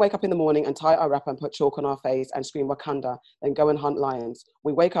 We don't wake up in the morning and tie our wrapper and put chalk on our face and scream Wakanda, then go and hunt lions.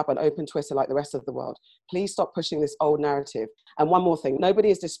 We wake up and open Twitter like the rest of the world. Please stop pushing this old narrative. And one more thing, nobody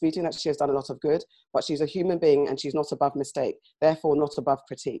is disputing that she has done a lot of good, but she's a human being and she's not above mistake, therefore not above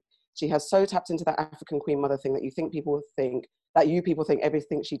critique. She has so tapped into that African Queen Mother thing that you people think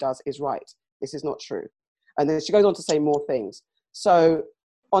everything she does is right. This is not true. And then she goes on to say more things. So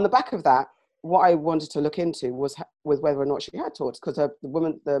on the back of that, what I wanted to look into was whether or not she had toured, because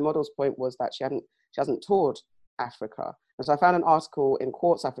the model's point was that she hasn't toured Africa. And so I found an article in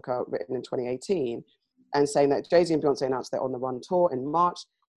Quartz Africa written in 2018 and saying that Jay-Z and Beyonce announced they're on the Run tour in March.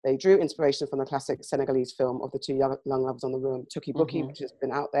 They drew inspiration from the classic Senegalese film of the 2 young lovers on the room, Tuki Buki, which has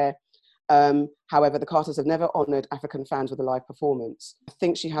been out there. However, the Carters have never honoured African fans with a live performance. I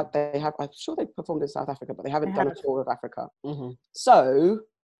think I'm sure they performed in South Africa, but they haven't done a tour of Africa. So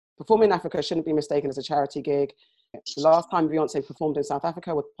performing in Africa shouldn't be mistaken as a charity gig. The last time Beyonce performed in South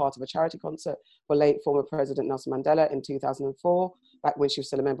Africa was part of a charity concert for late former President Nelson Mandela in 2004, back when she was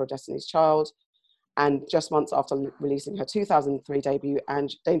still a member of Destiny's Child. And just months after releasing her 2003 debut,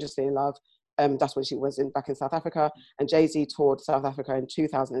 and Dangerously in Love, that's when she was back in South Africa. And Jay-Z toured South Africa in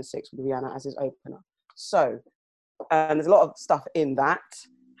 2006 with Rihanna as his opener. So there's a lot of stuff in that.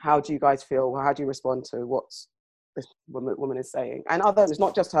 How do you guys feel? How do you respond to what this woman is saying? And it's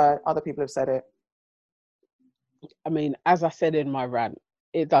not just her, other people have said it. I mean, as I said in my rant,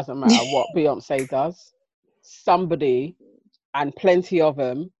 it doesn't matter what Beyonce does. Somebody, and plenty of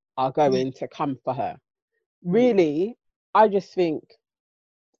them, are going to come for her. Really, I just think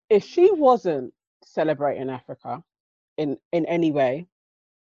if she wasn't celebrating Africa in any way,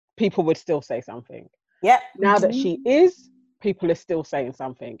 people would still say something. Yeah. Now that she is, people are still saying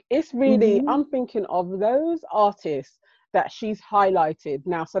something. It's really, I'm thinking of those artists that she's highlighted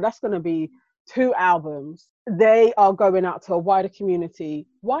now. So that's going to be 2 albums. They are going out to a wider community.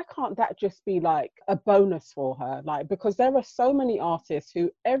 Why can't that just be like a bonus for her? Like, because there are so many artists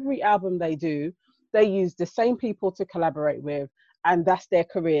who every album they do, they use the same people to collaborate with, and that's their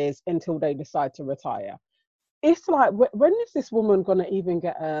careers until they decide to retire. It's like, when is this woman going to even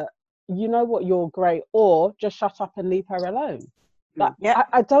get a, you know what, you're great, or just shut up and leave her alone? Like,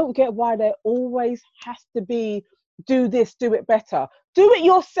 I don't get why there always has to be, do this, do it better. Do it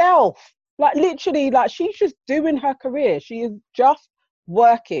yourself. Like, literally, like, she's just doing her career. She is just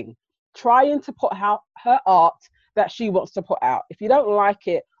working, trying to put out her art that she wants to put out. If you don't like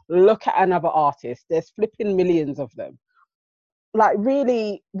it, look at another artist. There's flipping millions of them. Like,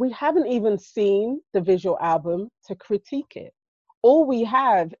 really, we haven't even seen the visual album to critique it. All we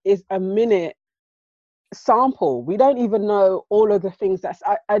have is a minute sample. We don't even know all of the things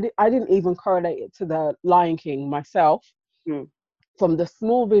I didn't even correlate it to the Lion King myself. From the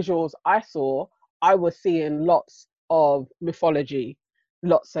small visuals I saw, I was seeing lots of mythology,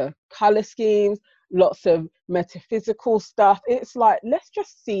 lots of color schemes, lots of metaphysical stuff. It's like, let's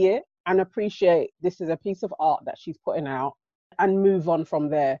just see it and appreciate this is a piece of art that she's putting out and move on from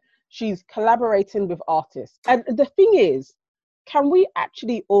there. She's collaborating with artists. And the thing is, can we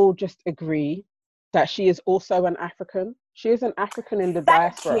actually all just agree that she is also an African? She is an African in the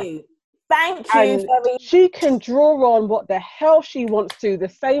diaspora. Thank you. And she can draw on what the hell she wants to, the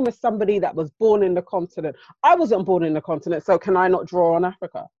same as somebody that was born in the continent. I wasn't born in the continent, so can I not draw on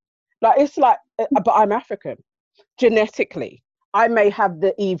Africa? Like, it's like, but I'm African. Genetically, I may have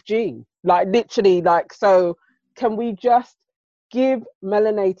the Eve gene. Like, literally, like, so can we just give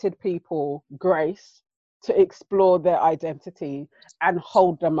melanated people grace to explore their identity and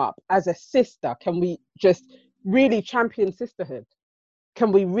hold them up as a sister? Can we just really champion sisterhood?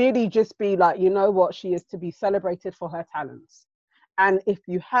 Can we really just be like, you know what, she is to be celebrated for her talents? And if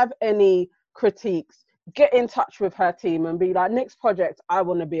you have any critiques, get in touch with her team and be like, next project, I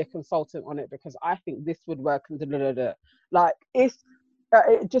want to be a consultant on it because I think this would work. And like, it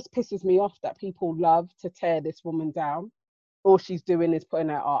just pisses me off that people love to tear this woman down. All she's doing is putting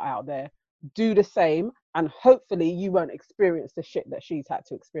her art out there. Do the same, and hopefully you won't experience the shit that she's had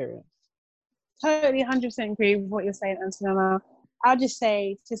to experience. Totally 100% agree with what you're saying, Antonella. I'll just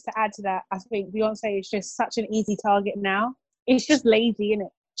say, just to add to that, I think Beyonce is just such an easy target now. It's just lazy, isn't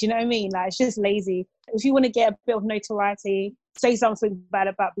it? Do you know what I mean? Like, it's just lazy. If you want to get a bit of notoriety, say something bad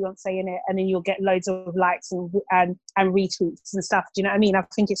about Beyonce in it, and then you'll get loads of likes and retweets and stuff. Do you know what I mean? I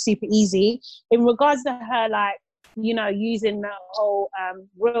think it's super easy. In regards to her, like, you know, using the whole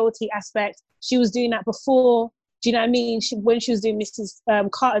royalty aspect, she was doing that before. Do you know what I mean? When she was doing Mrs.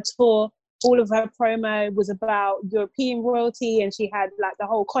 Carter tour, all of her promo was about European royalty, and she had like the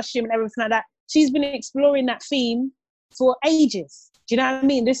whole costume and everything like that. She's been exploring that theme for ages. Do you know what I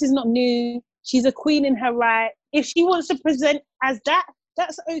mean? This is not new. She's a queen in her right. If she wants to present as that,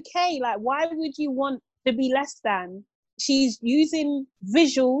 that's okay. Like, why would you want to be less than? She's using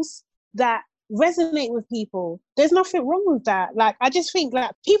visuals that resonate with people. There's nothing wrong with that. Like, I just think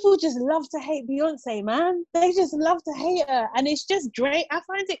like people just love to hate Beyonce, man. They just love to hate her, and it's just I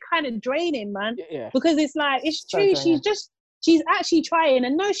find it kind of draining, man. Yeah. Because it's like, it's true. She's actually trying,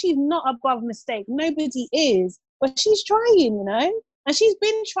 and no, she's not above mistake. Nobody is, but she's trying, you know, and she's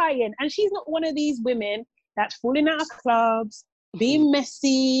been trying, and she's not one of these women that's falling out of clubs, being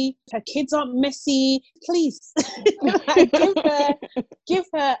messy. Her kids aren't messy. Please, like, give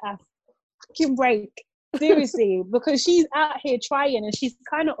her a fucking break, seriously, because she's out here trying, and she's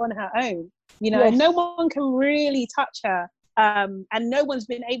kind of on her own, you know. Yes. And no one can really touch her, and no one's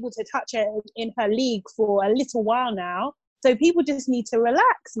been able to touch her in her league for a little while now. So people just need to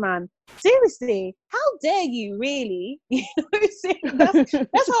relax, man. Seriously, how dare you, really? You know,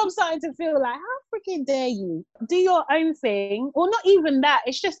 that's how I'm starting to feel. Like, how freaking dare you do your own thing? Or not even that.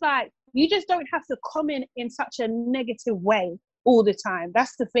 It's just like, you just don't have to comment in such a negative way all the time.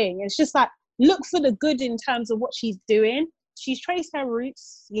 That's the thing. It's just like, look for the good in terms of what she's doing. She's traced her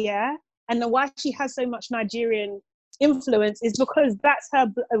roots, yeah. And then why she has so much Nigerian influence is because that's her,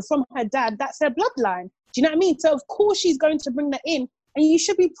 from her dad, that's her bloodline. Do you know what I mean? So of course she's going to bring that in, and you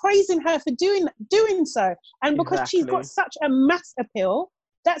should be praising her for doing so. And because she's got such a mass appeal,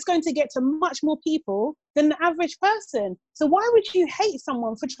 that's going to get to much more people than the average person. So why would you hate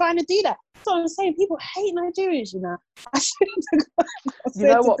someone for trying to do that? So I'm saying, people hate Nigerians, you know. I swear to God. You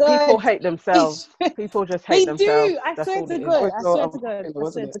know what? People hate themselves. People just hate themselves. They do. I swear to God. I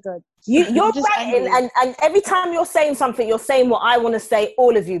swear to God. You're right, and every time you're saying something, you're saying what I want to say,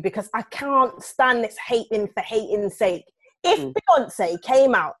 all of you, because I can't stand this hating for hating's sake. If Beyonce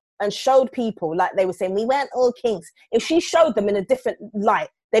came out and showed people, like they were saying, we weren't all kings, if she showed them in a different light,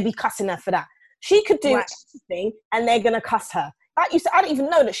 they'd be cussing her for that. She could do anything, and they're going to cuss her. Like you said, I didn't even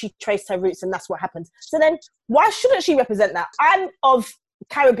know that she traced her roots, and that's what happened. So then, why shouldn't she represent that? I'm of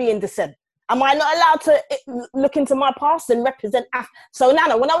Caribbean descent. Am I not allowed to look into my past and represent So,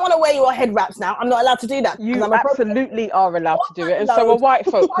 Nana, when I want to wear your head wraps now, I'm not allowed to do that. You absolutely are allowed to do it. And so are white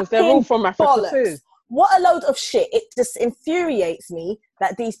folk, because they're all from Africa too. What a load of shit. It just infuriates me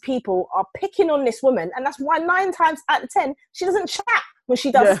that these people are picking on this woman. And that's why 9 times out of 10, she doesn't chat when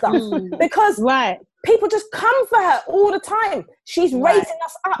she does stuff. Because people just come for her all the time. She's raising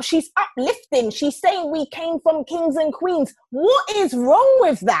us up. She's uplifting. She's saying we came from kings and queens. What is wrong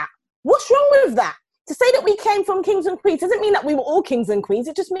with that? What's wrong with that? To say that we came from kings and queens doesn't mean that we were all kings and queens.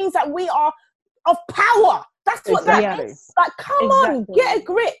 It just means that we are of power. That's what that is. Like, come on, get a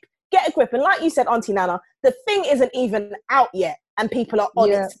grip. Get a grip. And like you said, Auntie Nana, the thing isn't even out yet, and people are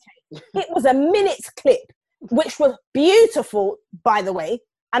on its case. It was a minute's clip, which was beautiful, by the way,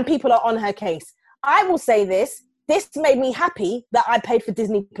 and people are on her case. I will say this made me happy that I paid for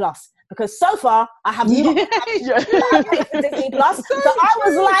Disney Plus, because so far I have not paid for Disney Plus. So I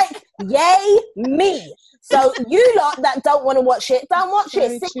was like, yay me. So you lot that don't want to watch it, don't watch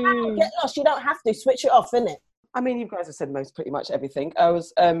it. Sit down, get lost. You don't have to. Switch it off, innit? I mean, you guys have said pretty much everything. I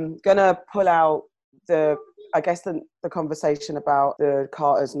was gonna pull out the I guess the conversation about the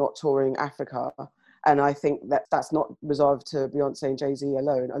Carters not touring Africa, and I think that that's not reserved to Beyonce and Jay-Z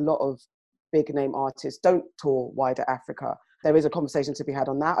alone. A lot of big name artists don't tour wider Africa. There is a conversation to be had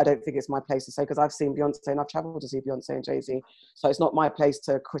on that. I don't think it's my place to say, because I've seen Beyonce and I've traveled to see Beyonce and Jay-Z. So it's not my place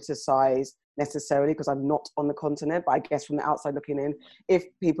to criticize necessarily, because I'm not on the continent. But I guess from the outside looking in, if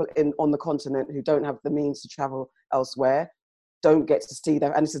people on the continent who don't have the means to travel elsewhere don't get to see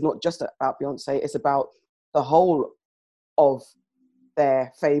them, and this is not just about Beyonce, it's about the whole of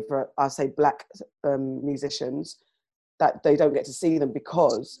their favorite, I say, black musicians, that they don't get to see them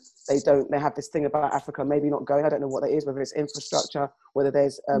because they have this thing about Africa maybe not going. I don't know what that is, whether it's infrastructure, whether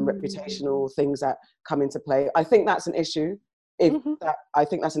there's reputational things that come into play. I think that's an issue. I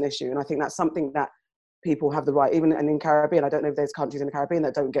think that's an issue, and I think that's something that people have the right, even in Caribbean. I don't know if there's countries in the Caribbean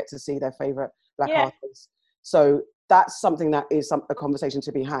that don't get to see their favorite black artists. So that's something that is a conversation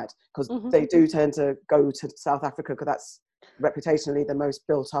to be had, because they do tend to go to South Africa because that's reputationally the most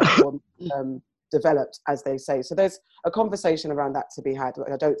built up or developed, as they say. So there's a conversation around that to be had.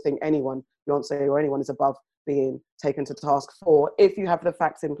 I don't think anyone, Beyonce or anyone, is above being taken to task for, if you have the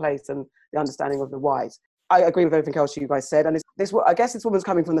facts in place and the understanding of the whys. I agree with everything else you guys said. And I guess this woman's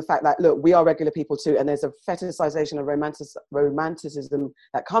coming from the fact that, look, we are regular people too. And there's a fetishization of romanticism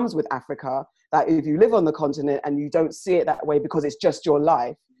that comes with Africa, that if you live on the continent and you don't see it that way because it's just your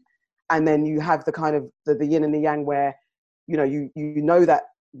life, and then you have the kind of the yin and the yang where, you know that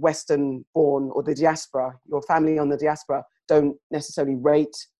Western born or the diaspora, your family on the diaspora, don't necessarily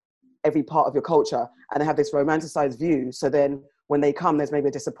rate every part of your culture, and they have this romanticized view. So then when they come, there's maybe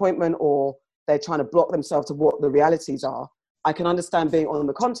a disappointment, or they're trying to block themselves to what the realities are. I can understand being on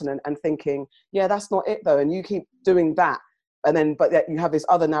the continent and thinking, yeah, that's not it though. And you keep doing that. And then, but yet you have this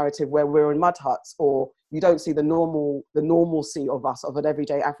other narrative where we're in mud huts, or you don't see the normalcy of us, of an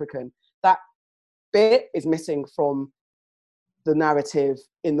everyday African. That bit is missing from the narrative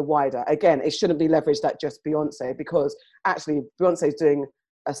in the wider. Again, it shouldn't be leveraged at just Beyonce, because actually Beyonce is doing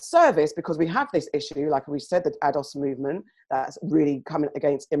a service, because we have this issue, like we said, the ADOS movement that's really coming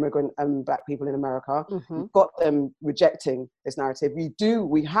against immigrant and black people in America. We've got them rejecting this narrative.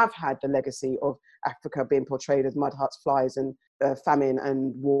 We have had the legacy of Africa being portrayed as mud huts, flies, and famine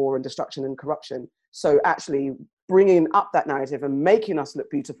and war and destruction and corruption. So actually bringing up that narrative and making us look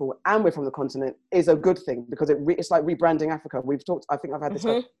beautiful, and we're from the continent, is a good thing, because it's like rebranding Africa. We've talked, I think I've had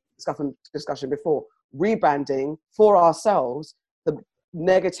this discussion before, rebranding for ourselves the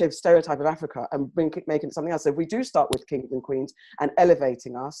negative stereotype of Africa and making it something else. So if we do start with kings and queens and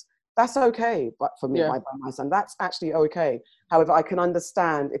elevating us, that's okay. But for me, by my son, that's actually okay. However, I can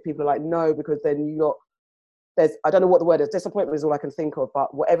understand if people are like, no, because then I don't know what the word is, disappointment is all I can think of,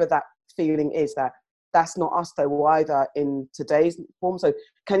 but whatever that feeling is, that's not us though either in today's form. So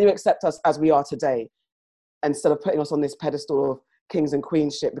can you accept us as we are today, instead of putting us on this pedestal of kings and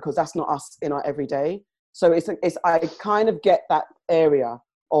queens shit, because that's not us in our everyday. So I kind of get that area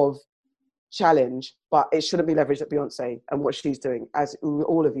of challenge, but it shouldn't be leveraged at Beyonce and what she's doing. As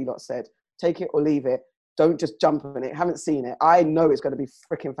all of you lot said, take it or leave it. Don't just jump on it. Haven't seen it. I know it's going to be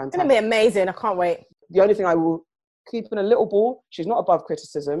freaking fantastic. It's going to be amazing. I can't wait. The only thing I will keep in a little ball, she's not above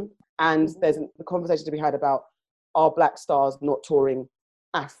criticism. And there's a conversation to be had about, are black stars not touring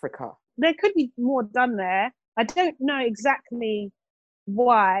Africa? There could be more done there. I don't know exactly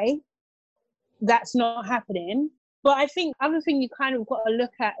why that's not happening. But I think other thing you kind of got to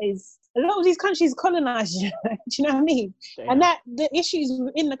look at is a lot of these countries colonized you. Do you know what I mean? Yeah. And that the issues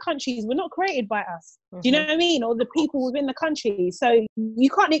within the countries were not created by us. Do you know what I mean? Or the people within the country. So you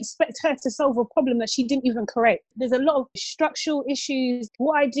can't expect her to solve a problem that she didn't even create. There's a lot of structural issues.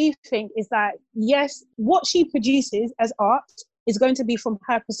 What I do think is that, yes, what she produces as art is going to be from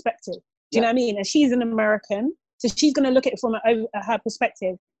her perspective. Do you know what I mean? And she's an American, so she's going to look at it from her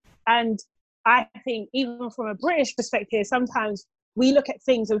perspective. And I think even from a British perspective, sometimes we look at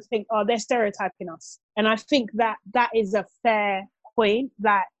things and think, oh, they're stereotyping us. And I think that is a fair point,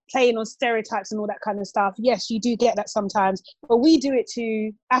 that playing on stereotypes and all that kind of stuff. Yes, you do get that sometimes, but we do it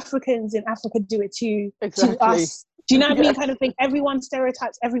to Africans in Africa, do it to us. Do you know what I mean? Kind of thing. Everyone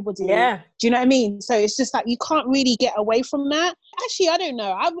stereotypes everybody. Yeah. Do you know what I mean? So it's just like, you can't really get away from that. Actually, I don't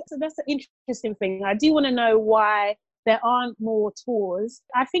know. That's an interesting thing. I do want to know why there aren't more tours.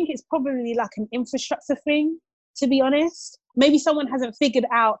 I think it's probably like an infrastructure thing, to be honest. Maybe someone hasn't figured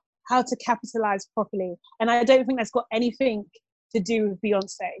out how to capitalize properly. And I don't think that's got anything to do with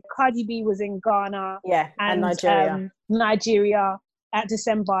Beyonce. Cardi B was in Ghana and Nigeria at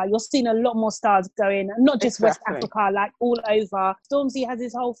December. You're seeing a lot more stars going, not just West Africa, like all over. Stormzy has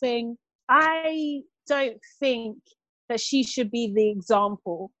his whole thing. I don't think that she should be the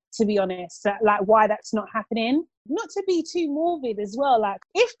example to be honest, like why that's not happening. Not to be too morbid as well, like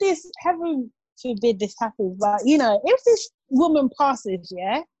if this, heaven forbid this happens, but you know, if this woman passes,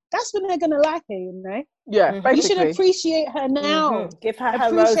 yeah, that's when they're gonna like her, you know. Yeah, You should basically. appreciate her now. Give her Appreciate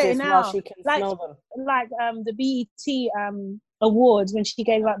her roses while now. she can Like smell them. like the BET awards, when she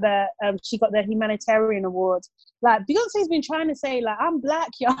gave like the she got the humanitarian award. Like Beyonce's been trying to say, like, I'm black,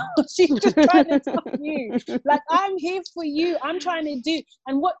 y'all. She's just trying to tell you, like, I'm here for you. I'm trying to do,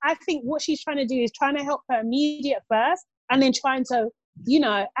 and what I think what she's trying to do is trying to help her immediate first, and then trying to, you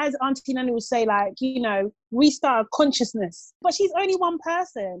know, as Auntie Nanny would say, like, you know, restart consciousness. But she's only one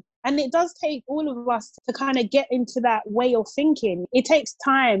person. And it does take all of us to kind of get into that way of thinking. It takes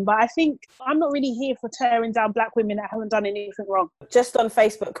time, but I think I'm not really here for tearing down black women that haven't done anything wrong. Just on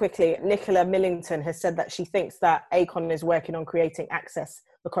Facebook quickly, Nicola Millington has said that she thinks that Akon is working on creating access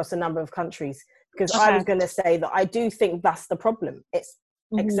across a number of countries. Because I was going to say that I do think that's the problem. It's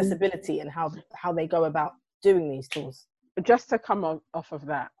accessibility and how they go about doing these tools. Just to come off of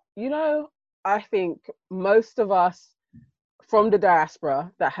that, you know, I think most of us from the diaspora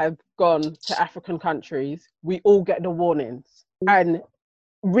that have gone to African countries, we all get the warnings. And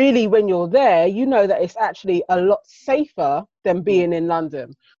really, when you're there, you know that it's actually a lot safer than being in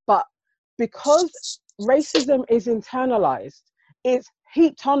London. But because racism is internalized, it's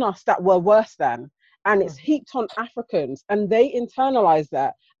heaped on us that we're worse than, and it's heaped on Africans, and they internalize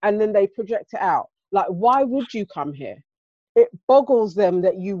that, and then they project it out. Like, why would you come here? It boggles them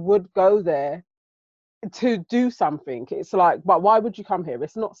that you would go there to do something. It's like, but why would you come here?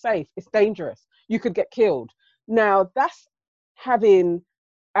 It's not safe. It's dangerous. You could get killed. Now, that's having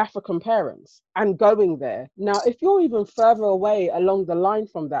African parents and going there. Now, if you're even further away along the line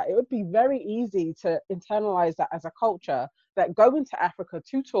from that, it would be very easy to internalize that as a culture, that going to Africa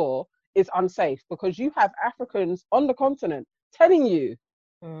to tour is unsafe, because you have Africans on the continent telling you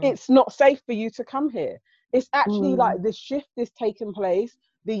it's not safe for you to come here. It's actually like this shift is taking place.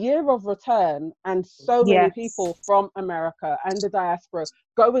 The year of return, and so many people from America and the diaspora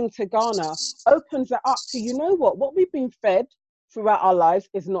going to Ghana opens it up to, you know what we've been fed throughout our lives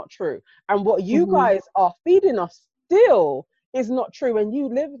is not true. And what you guys are feeding us still is not true. And you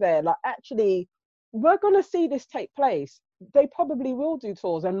live there. Like, actually, we're going to see this take place. They probably will do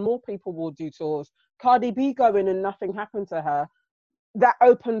tours, and more people will do tours. Cardi B going and nothing happened to her. That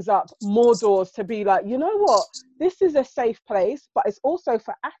opens up more doors to be like, you know what, this is a safe place, but it's also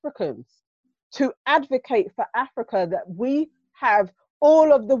for Africans to advocate for Africa, that we have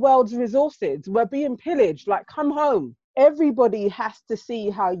all of the world's resources. We're being pillaged, like, come home. Everybody has to see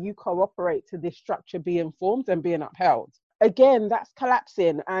how you cooperate to this structure being formed and being upheld. Again, that's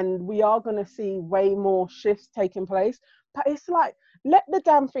collapsing, and we are going to see way more shifts taking place. But it's like, let the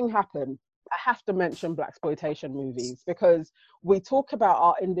damn thing happen. I have to mention blaxploitation movies, because we talk about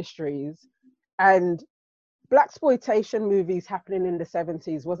our industries, and blaxploitation movies happening in the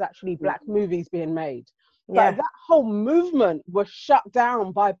 70s was actually black movies being made. But that whole movement was shut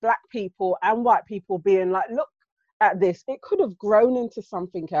down by black people and white people being like, look at this. It could have grown into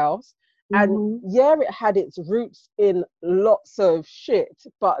something else. And yeah, it had its roots in lots of shit,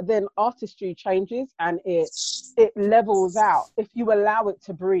 but then artistry changes and it levels out if you allow it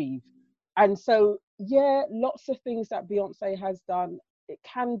to breathe. And so, yeah, lots of things that Beyonce has done, it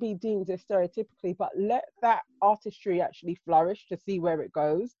can be deemed as stereotypically, but let that artistry actually flourish to see where it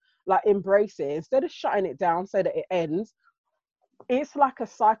goes. Like, embrace it. Instead of shutting it down so that it ends, it's like a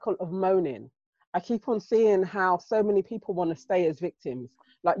cycle of moaning. I keep on seeing how so many people want to stay as victims.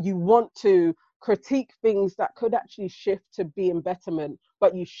 Like, you want to critique things that could actually shift to being betterment,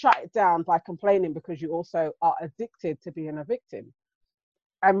 but you shut it down by complaining because you also are addicted to being a victim.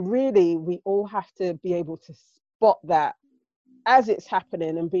 And really, we all have to be able to spot that as it's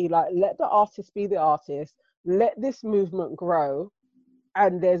happening and be like, let the artist be the artist, let this movement grow.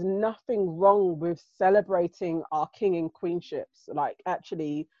 And there's nothing wrong with celebrating our king and queenships. Like,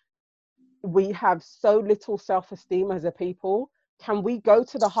 actually, we have so little self-esteem as a people. Can we go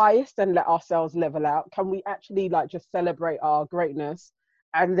to the highest and let ourselves level out? Can we actually, like, just celebrate our greatness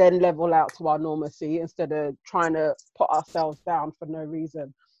and then level out to our normalcy instead of trying to put ourselves down for no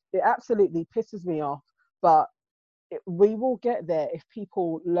reason? It absolutely pisses me off, but we will get there if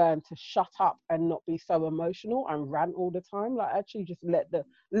people learn to shut up and not be so emotional and rant all the time. Like, actually just let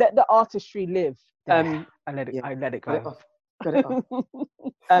the artistry live. I let it go. Got it off.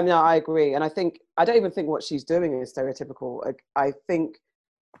 No, I agree. And I don't even think what she's doing is stereotypical. I think,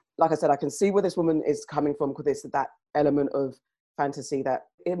 like I said, I can see where this woman is coming from, because that element of fantasy, that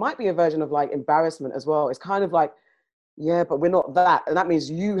it might be a version of like embarrassment as well. It's kind of like Yeah, but we're not that. And that means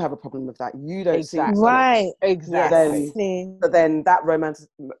you have a problem with that. You don't see Exactly. Right. Exactly. But then that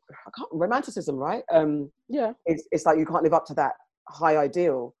romanticism, right? Yeah. It's like you can't live up to that high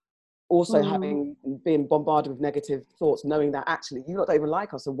ideal. Also being bombarded with negative thoughts, knowing that actually you don't even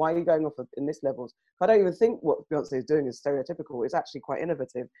like us, so why are you going off in this levels? I don't even think what Beyonce is doing is stereotypical. It's actually quite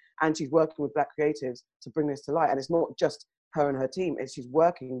innovative, and she's working with Black creatives to bring this to light. And it's not just her and her team; she's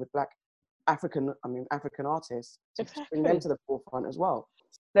working with African artists to bring them to the forefront as well.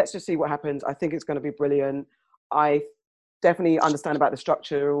 Let's just see what happens. I think it's going to be brilliant. I definitely understand about the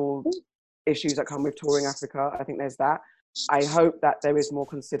structural issues that come with touring Africa. I think there's that. I hope that there is more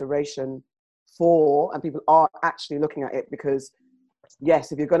consideration for, and people are actually looking at it, because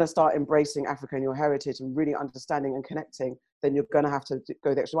yes, if you're going to start embracing Africa and your heritage and really understanding and connecting, then you're going to have to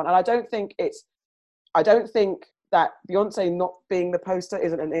go the extra one. And I don't think that Beyonce not being the poster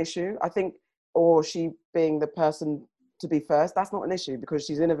isn't an issue. I think, or she being the person to be first, that's not an issue because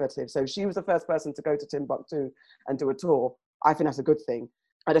she's innovative. So she was the first person to go to Timbuktu and do a tour. I think that's a good thing.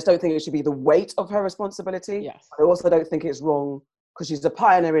 I just don't think it should be the weight of her responsibility. Yes. I also don't think it's wrong because she's a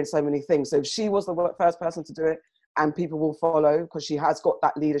pioneer in so many things. So if she was the first person to do it and people will follow because she has got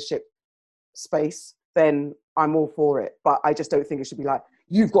that leadership space, then I'm all for it. But I just don't think it should be like,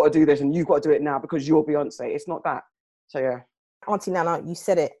 you've got to do this and you've got to do it now because you're Beyonce. It's not that. So yeah. Auntie Nana, you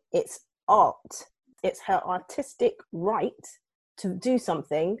said it. It's art. It's her artistic right to do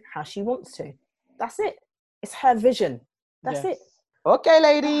something how she wants to. That's it. It's her vision. That's it. Okay,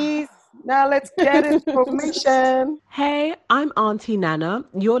 ladies. Now let's get information. Hey, I'm Auntie Nana.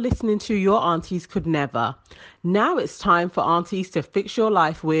 You're listening to Your Aunties Could Never. Now it's time for aunties to fix your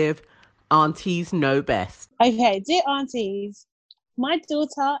life with Aunties Know Best. Okay, dear aunties, my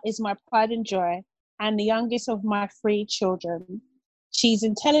daughter is my pride and joy and the youngest of my 3 children. She's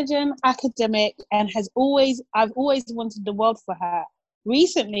intelligent, academic, and I've always wanted the world for her.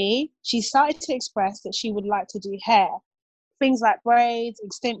 Recently, she started to express that she would like to do hair. Things like braids,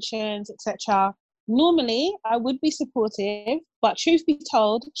 extensions, etc. Normally, I would be supportive, but truth be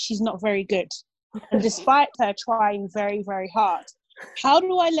told, she's not very good. And despite her trying very, very hard, how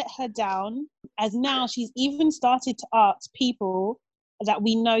do I let her down? As now she's even started to ask people that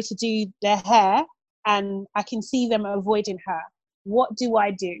we know to do their hair, and I can see them avoiding her. What do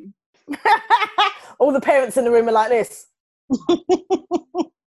I do? All the parents in the room are like this.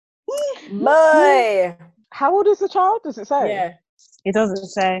 Boy. How old is the child? Does it say? Yeah. It doesn't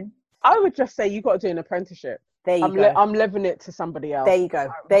say. I would just say you got to do an apprenticeship. There you go. I'm leaving it to somebody else. There you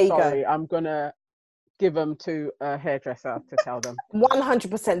go. There you go. I'm going to give them to a hairdresser to tell them.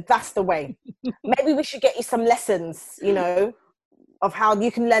 100%. That's the way. Maybe we should get you some lessons, of how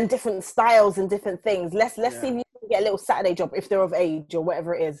you can learn different styles and different things. Let's see if you can get a little Saturday job if they're of age or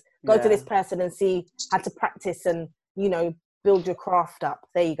whatever it is. Go to this person and see how to practice and, build your craft up.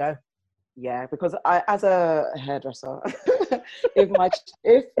 There you go. Yeah, because I, as a hairdresser, if my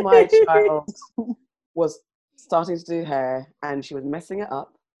child was starting to do hair and she was messing it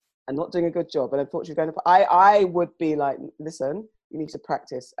up and not doing a good job, and I thought she was going to, I would be like, listen, you need to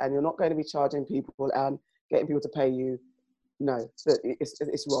practice, and you're not going to be charging people and getting people to pay you. No,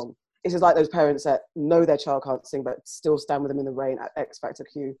 it's wrong. It's just like those parents that know their child can't sing but still stand with them in the rain at X Factor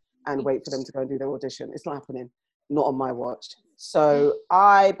queue and wait for them to go and do their audition. It's not happening. Not on my watch. So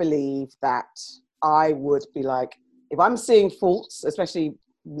I believe that I would be like, if I'm seeing faults, especially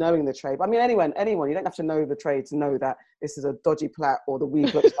knowing the trade, I mean, anyone, you don't have to know the trade to know that this is a dodgy plait or the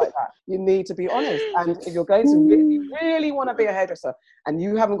weave looks like that. You need to be honest. And if you're going to really want to be a hairdresser and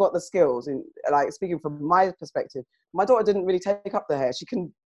you haven't got the skills, and like speaking from my perspective, my daughter didn't really take up the hair. She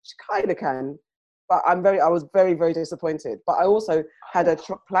kind of can, but I was very, very disappointed. But I also had her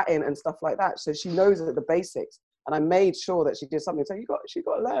plaiting and stuff like that. So she knows the basics. And I made sure that she did something. So she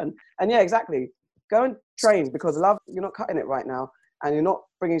got to learn. And yeah, exactly. Go and train, because love, you're not cutting it right now. And you're not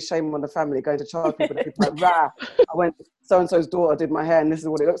bringing shame on the family, going to charge people to be like, rah, I went, so-and-so's daughter did my hair and this is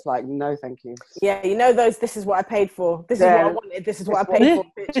what it looks like. No, thank you. Yeah, this is what I paid for. This is what I wanted. This is what I paid for.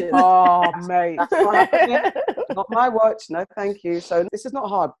 Pictures. Oh, mate. Not my watch. No, thank you. So this is not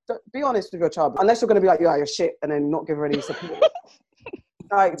hard. Be honest with your child. Unless you're going to be like, yeah, you're shit, and then not give her any support.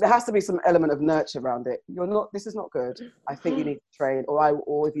 Like, there has to be some element of nurture around it. This is not good. I think you need to train,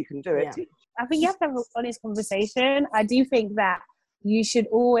 or if you can do it. Yeah. I think you have to have an honest conversation. I do think that you should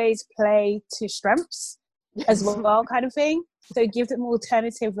always play to strengths as well, kind of thing. So give them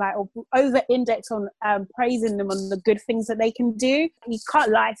alternative, like, or over-index on praising them on the good things that they can do. You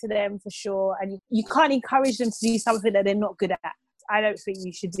can't lie to them for sure, and you can't encourage them to do something that they're not good at. I don't think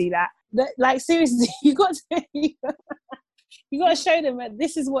you should do that. But, like, seriously, you got to You got to show them that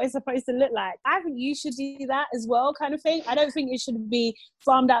this is what it's supposed to look like. I think you should do that as well, kind of thing. I don't think it should be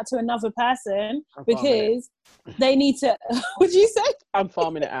farmed out to another person because they need to. What do you say? I'm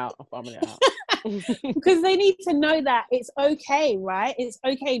farming it out. Because they need to know that it's okay, right? It's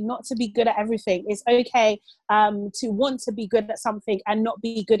okay not to be good at everything. It's okay to want to be good at something and not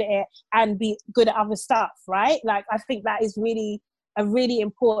be good at it and be good at other stuff, right? Like, I think that is really a really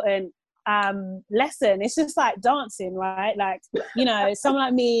important lesson. It's just like dancing, right? Like, you know, someone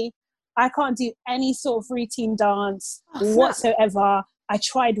like me, I can't do any sort of routine dance whatsoever. I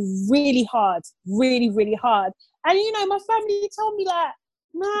tried really hard. And, you know, my family told me, like,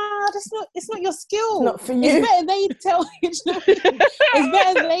 nah, it's not your skill. Not for you. It's better they tell it's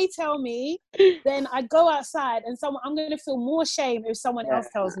better they tell me than I go outside and I'm going to feel more shame if someone else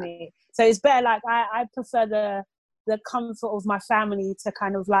tells me. So it's better, like, I prefer the comfort of my family to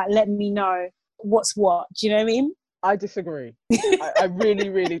kind of like let me know what's what. Do you know what I mean? I disagree. I really,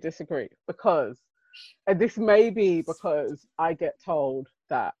 really disagree, because, and this may be because I get told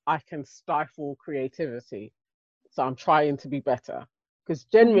that I can stifle creativity, so I'm trying to be better. Because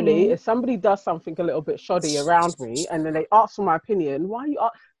generally, if somebody does something a little bit shoddy around me, and then they ask for my opinion,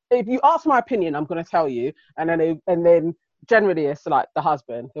 if you ask for my opinion, I'm going to tell you, and then generally it's like the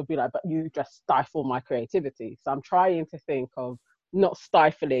husband, he'll be like, but you just stifle my creativity. So I'm trying to think of not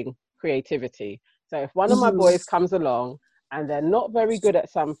stifling creativity. So if one of my boys comes along and they're not very good at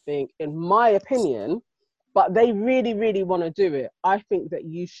something, in my opinion, but they really, really want to do it, I think that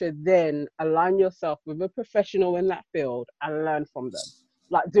you should then align yourself with a professional in that field and learn from them,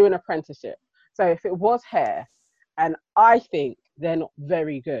 like do an apprenticeship. So if it was hair, and I think they're not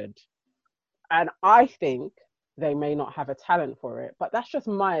very good, and I think they may not have a talent for it, but that's just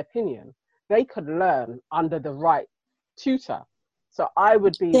my opinion, they could learn under the right tutor. So I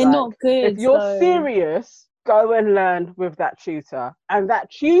would be They're like, not good, if you're though. serious, go and learn with that tutor. And that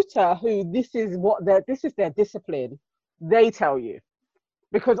tutor who this is their discipline, they tell you.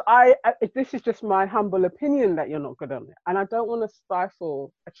 Because this is just my humble opinion that you're not good on it. And I don't want to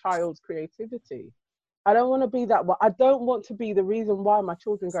stifle a child's creativity. I don't want to be that. I don't want to be the reason why my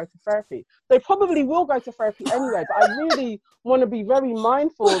children go to therapy. They probably will go to therapy anyway, but I really want to be very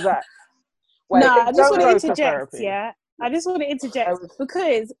mindful that I just want to interject, I just want to interject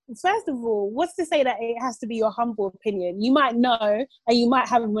because, first of all, what's to say that it has to be your humble opinion? You might know, and you might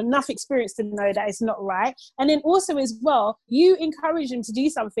have enough experience to know that it's not right. And then also as well, you encourage them to do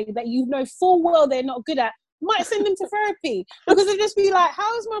something that you know full well they're not good at. Might send them to therapy because they'll just be like,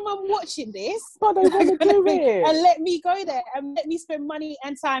 how is my mum watching this? But they want to do it. And let me go there and let me spend money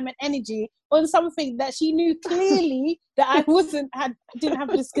and time and energy on something that she knew clearly that I didn't have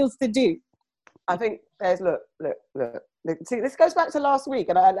the skills to do. I think there's look. See, this goes back to last week,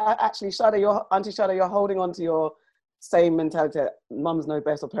 and I actually, Auntie Shada, you're holding on to your same mentality. Mums know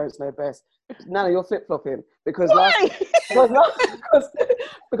best or parents know best. Nana, you're flip flopping because last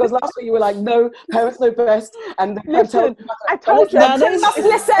week you were like, no, parents know best, and listen, I told you,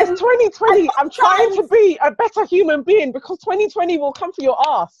 listen, 2020. I'm trying to be a better human being because 2020 will come for your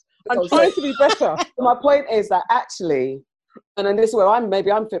ass. I'm trying to be better. My point is that actually. And then this is where I'm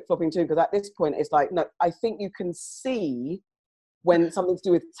flip-flopping too, because at this point it's like, no, I think you can see when something's to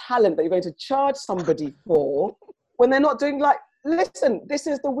do with talent that you're going to charge somebody for when they're not doing, like, listen, this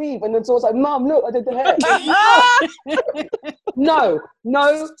is the weave. And then someone's like, Mum, look, I did the hair. No.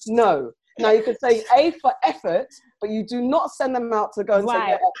 Now you could say A for effort, but you do not send them out to go and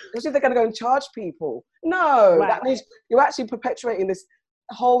say, especially if they're going to go and charge people. No, that means you're actually perpetuating this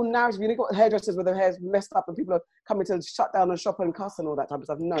whole narrative. You've got hairdressers with their hair's messed up and people are coming to shut down and shop and cuss and all that type of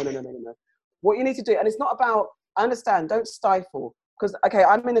stuff. No. What you need to do, and it's not about, I understand, don't stifle, because okay,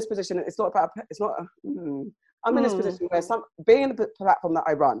 I'm in this position, I'm in this position where being in the platform that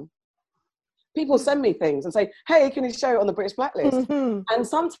I run, people send me things and say, hey, can you show it on the British Blacklist? And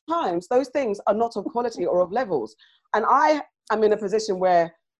sometimes those things are not of quality or of levels, and I am in a position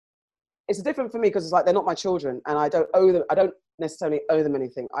where it's different for me because it's like they're not my children and I don't necessarily owe them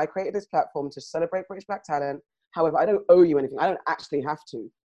anything. I created this platform to celebrate British Black talent. However, I don't owe you anything. I don't actually have to.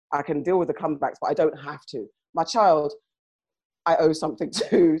 I can deal with the comebacks, but I don't have to. My child, I owe something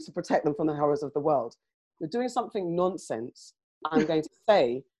to protect them from the horrors of the world. You're doing something nonsense. I'm going to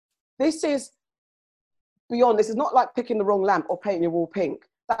say, this is beyond. This is not like picking the wrong lamp or painting your wall pink.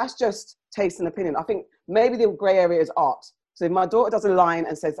 That's just taste and opinion. I think maybe the grey area is art. So if my daughter does a line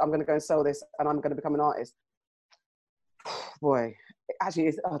and says, I'm going to go and sell this and I'm going to become an artist, boy, actually,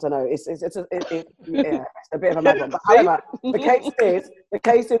 I don't know. It's a bit of a mad one. But however, the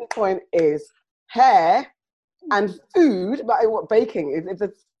case in point is hair and food, but what baking? If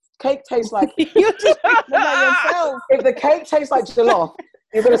the cake tastes like You're just thinking about yourself. if the cake tastes like jollof,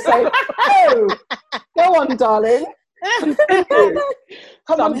 you're going to say, "Oh, go on, darling." Continue.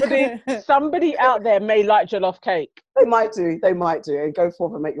 Come on. Somebody out there may like jollof cake. They might do, and go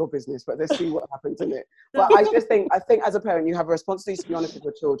forth and make your business. But let's see what happens in it. But I think as a parent, you have a responsibility to be honest with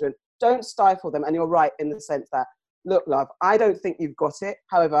your children. Don't stifle them. And you're right in the sense that, look, love, I don't think you've got it.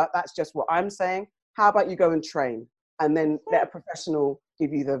 However, that's just what I'm saying. How about you go and train, and then let a professional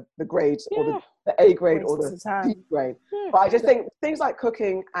give you the grades or the A grade or the B grade. But I just think things like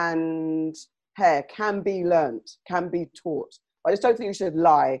cooking and hair can be learnt, can be taught. I just don't think you should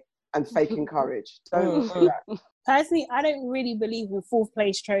lie and fake encourage. Don't do that. Personally, I don't really believe in fourth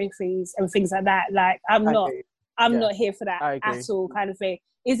place trophies and things like that. Like, I'm not here for that at all, kind of thing.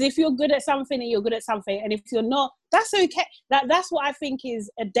 Is if you're good at something and you're good at something, and if you're not, that's okay. That's what I think is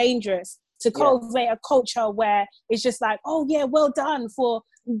dangerous, to cultivate a culture where it's just like, oh yeah, well done for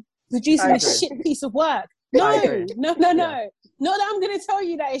producing a shit piece of work. No. Not that I'm going to tell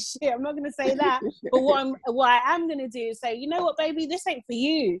you that it's shit. I'm not going to say that. But what I am going to do is say, you know what, baby, this ain't for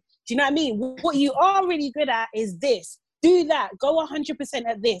you. Do you know what I mean? What you are really good at is this. Do that. Go 100%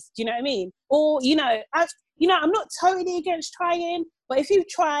 at this. Do you know what I mean? Or, I'm not totally against trying, but if you've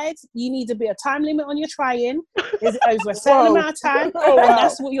tried, you need to be a time limit on your trying. Is over a certain amount of time, and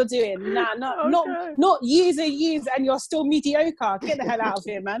that's what you're doing. Nah, not years and years, and you're still mediocre. Get the hell out of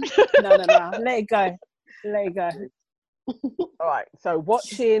here, man. No. Let it go. All right. So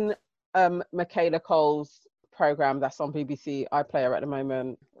watching Michaela Cole's program that's on BBC iPlayer at the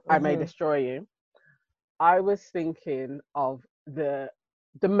moment, I May Destroy You. I was thinking of the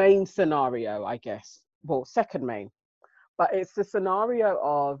main scenario, I guess. Well, second main. But it's the scenario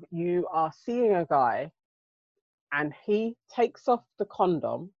of you are seeing a guy and he takes off the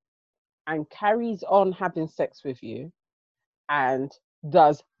condom and carries on having sex with you and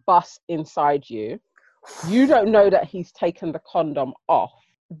does bust inside you. You don't know that he's taken the condom off.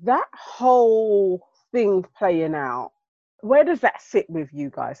 That whole thing playing out, where does that sit with you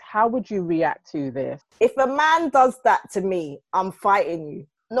guys? How would you react to this? If a man does that to me, I'm fighting you.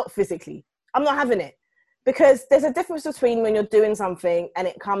 Not physically. I'm not having it. Because there's a difference between when you're doing something and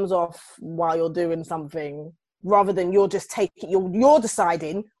it comes off while you're doing something, rather than you're just you're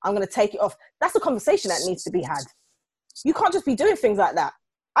deciding, I'm going to take it off. That's a conversation that needs to be had. You can't just be doing things like that.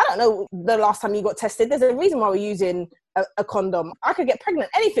 I don't know the last time you got tested. There's a reason why we're using a condom. I could get pregnant.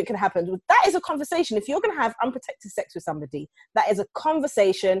 Anything could happen. That is a conversation. If you're going to have unprotected sex with somebody, that is a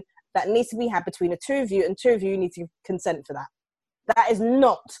conversation that needs to be had between the two of you, and two of you need to consent for that. That is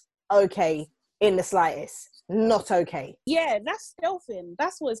not okay in the slightest. Not okay. Yeah, that's stealthing.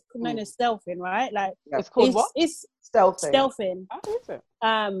 That's what's known as stealthing, right? Like, it's called what? It's stealthing. Stealthing. I think so.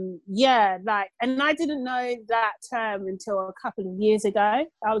 And I didn't know that term until a couple of years ago.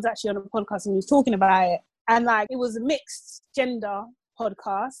 I was actually on a podcast and he was talking about it, and like, it was a mixed gender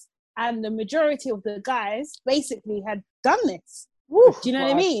podcast, and the majority of the guys basically had done this. Do you know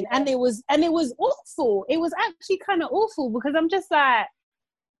what I mean? And it was awful. It was actually kind of awful, because I'm just like,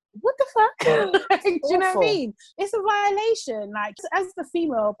 what the fuck? Do you know what I mean? It's a violation. Like, as the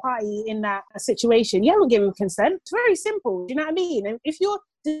female party in that situation, you haven't given consent. It's very simple. Do you know what I mean? And if you're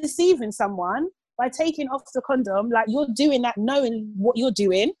deceiving someone by taking off the condom, like, you're doing that knowing what you're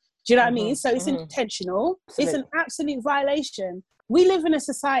doing. Do you know what I mean? So it's intentional. Absolutely. It's an absolute violation. We live in a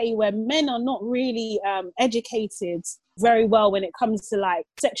society where men are not really educated very well when it comes to like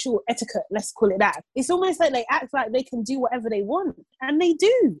sexual etiquette, let's call it that. It's almost like they act like they can do whatever they want, and they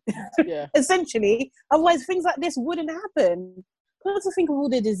do. Essentially, otherwise things like this wouldn't happen. Not to think of all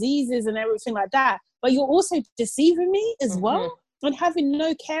the diseases and everything like that, but you're also deceiving me as well, and having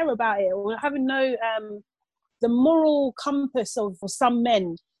no care about it, or having no the moral compass of some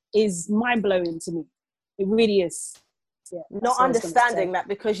men is mind-blowing to me. It really is. Yeah, not understanding that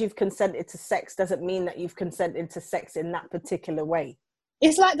because you've consented to sex doesn't mean that you've consented to sex in that particular way.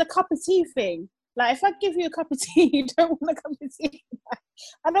 It's like the cup of tea thing. Like, if I give you a cup of tea, you don't want a cup of tea.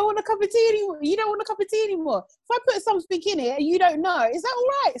 I don't want a cup of tea anymore. You don't want a cup of tea anymore. If I put something in it and you don't know, is that all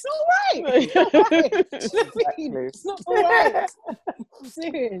right? It's all right. It's not all right. It's not all right. I'm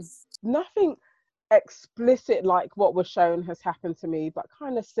serious. Nothing explicit like what was shown has happened to me, but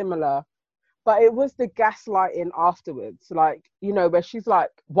kind of similar. But it was the gaslighting afterwards, like, you know, where she's like,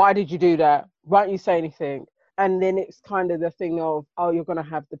 why did you do that? Why don't you say anything? And then it's kind of the thing of, oh, you're going to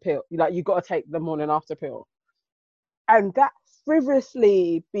have the pill. Like, you got to take the morning after pill. And that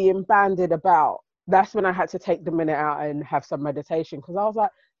frivolously being bandied about, that's when I had to take the minute out and have some meditation. Because I was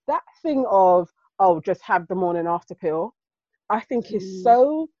like, that thing of, oh, just have the morning after pill, I think is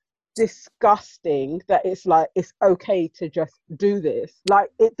so disgusting that it's like it's okay to just do this. Like,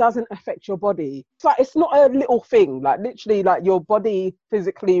 it doesn't affect your body. It's like, it's not a little thing. Like, literally, like, your body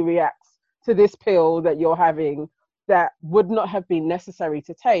physically reacts to this pill that you're having that would not have been necessary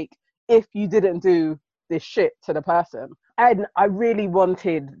to take if you didn't do this shit to the person. And I really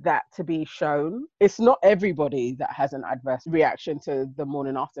wanted that to be shown. It's not everybody that has an adverse reaction to the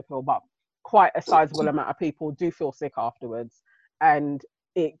morning after pill, but quite a sizable amount of people do feel sick afterwards, and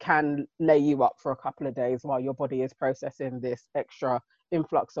it can lay you up for a couple of days while your body is processing this extra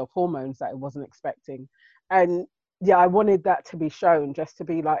influx of hormones that it wasn't expecting. And yeah, I wanted that to be shown, just to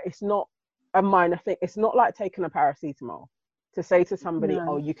be like, it's not a minor thing. It's not like taking a paracetamol. To say to somebody,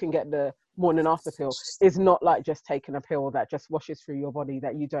 No. oh, you can get the morning after pill, is not like just taking a pill that just washes through your body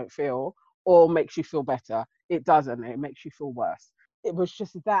that you don't feel or makes you feel better. It doesn't. It makes you feel worse. It was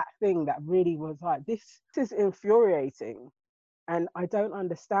just that thing that really was like, this is infuriating. And I don't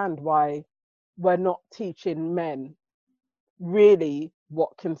understand why we're not teaching men really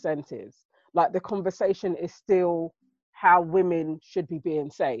what consent is. Like, the conversation is still how women should be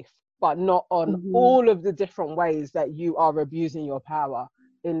being safe, but not on all of the different ways that you are abusing your power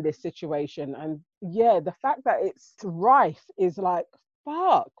in this situation. And yeah, the fact that it's rife is like,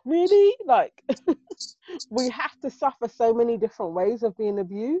 fuck, really? Like, we have to suffer so many different ways of being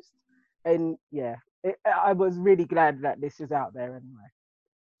abused. And yeah, I was really glad that this is out there anyway.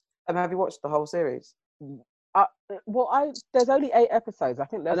 Have you watched the whole series? There's only 8 episodes. I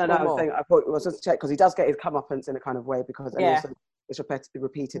think there's I one more. I thought it was just check, because he does get his comeuppance in a kind of way, because and also it's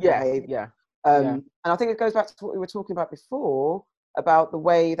repeated behaviour. And I think it goes back to what we were talking about before, about the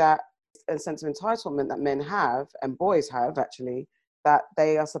way that a sense of entitlement that men have and boys have, actually, that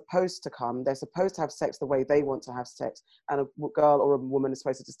they are supposed to they're supposed to have sex the way they want to have sex, and a girl or a woman is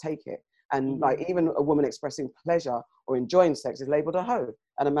supposed to just take it. And like, even a woman expressing pleasure or enjoying sex is labelled a hoe,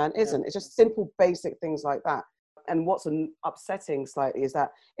 and a man isn't. It's just simple, basic things like that. And what's upsetting slightly is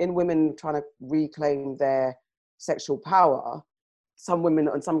that in women trying to reclaim their sexual power, some women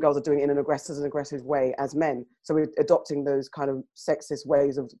and some girls are doing it in an aggressive way as men. So we're adopting those kind of sexist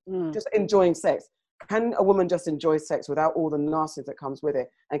ways of just enjoying sex. Can a woman just enjoy sex without all the nastiness that comes with it?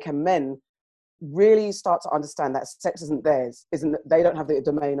 And can men really start to understand that sex isn't theirs? They don't have the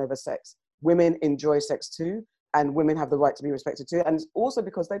domain over sex. Women enjoy sex too, and women have the right to be respected too. And also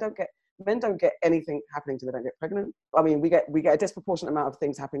because men don't get anything happening to them. They don't get pregnant. I mean, we get a disproportionate amount of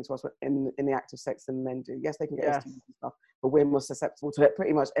things happening to us in the act of sex than men do. Yes, they can get STDs and stuff, but we're more susceptible to it,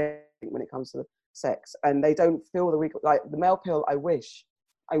 pretty much everything when it comes to sex. And they don't feel like the male pill. I wish.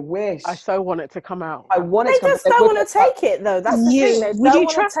 I so want it to come out. I want it They to come. just don't want to take it, though. That's the thing. They Would don't you want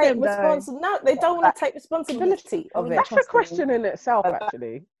trust to take them, though? responsibility. No, they don't want to take responsibility of it. That's a question in itself,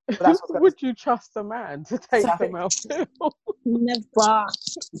 actually. Would you trust a man to take the male pill? Never.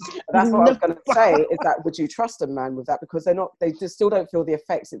 That's what I was going to say, is that would you trust a man with that? Because they just still don't feel the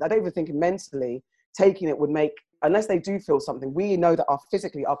effects. I don't even think mentally taking it would make, unless they do feel something. We know that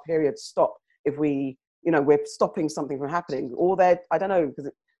physically our periods stop if we're stopping something from happening. I don't know,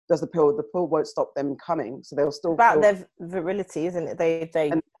 because the pill won't stop them coming, so they'll still about their virility, isn't it?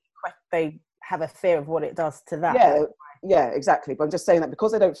 They have a fear of what it does to that. Yeah, exactly. But I'm just saying that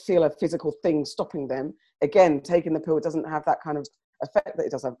because they don't feel a physical thing stopping them, again, taking the pill doesn't have that kind of effect that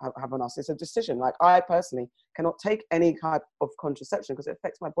it does have on us. It's a decision. Like, I personally cannot take any type of contraception because it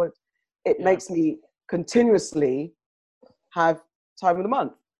affects my body. It makes me continuously have time of the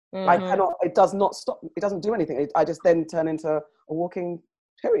month. I cannot. It does not stop. It doesn't do anything. I just then turn into a walking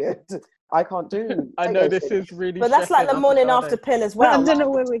period. I can't do. I know this is really. But that's like the morning after pill as well. I don't know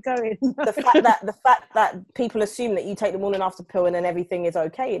where we're going. the fact that people assume that you take the morning after pill and then everything is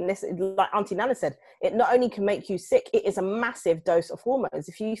okay. And this, like Auntie Nana said, it not only can make you sick, it is a massive dose of hormones.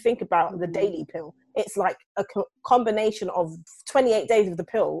 If you think about the daily pill, it's like a combination of 28 days of the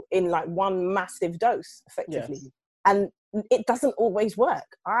pill in like one massive dose, effectively. Yes. And it doesn't always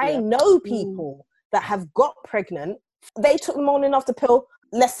work. I know people that have got pregnant. They took the morning after pill,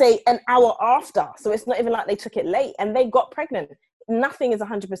 let's say an hour after. So it's not even like they took it late and they got pregnant. Nothing is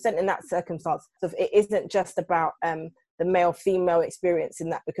 100% in that circumstance. So it isn't just about the male-female experience in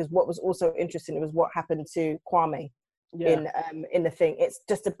that, because what was also interesting was what happened to Kwame in the thing. It's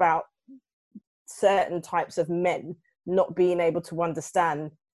just about certain types of men not being able to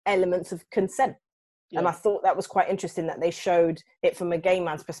understand elements of consent. Yeah. And I thought that was quite interesting that they showed it from a gay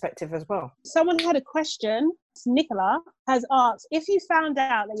man's perspective as well. Someone had a question. Nicola has asked, if you found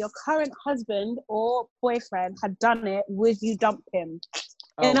out that your current husband or boyfriend had done it, would you dump him?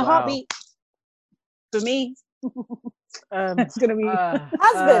 In a heartbeat. For me, it's going to be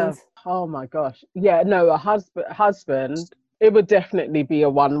husband. Oh my gosh. Yeah, no, a husband It would definitely be a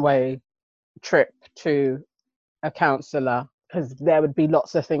one-way trip to a counsellor, because there would be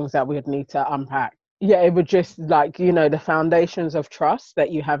lots of things that we would need to unpack. Yeah, it would just, like, you know, the foundations of trust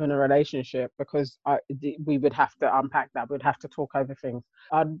that you have in a relationship, because we would have to unpack that. We'd have to talk over things.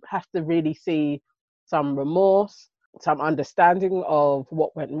 I'd have to really see some remorse, some understanding of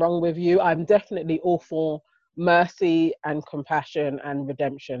what went wrong with you. I'm definitely all for mercy and compassion and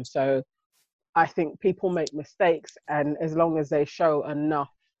redemption. So I think people make mistakes, and as long as they show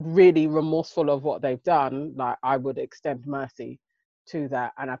enough really remorseful of what they've done, like, I would extend mercy to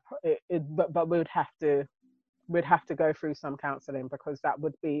that. And but we'd have to go through some counselling, because that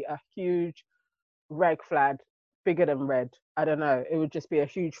would be a huge red flag, bigger than red. I don't know. It would just be a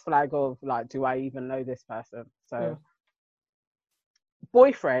huge flag of, like, do I even know this person? So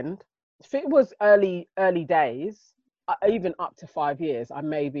boyfriend, if it was early days, even up to 5 years, I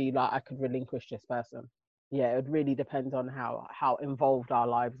maybe, like, I could relinquish this person. Yeah, it would really depend on how involved our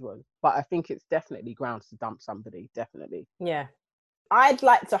lives was. But I think it's definitely grounds to dump somebody, definitely. Yeah. I'd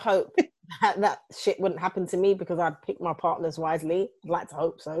like to hope that shit wouldn't happen to me, because I'd pick my partners wisely. I'd like to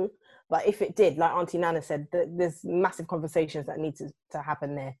hope so. But if it did, like Auntie Nana said, there's massive conversations that need to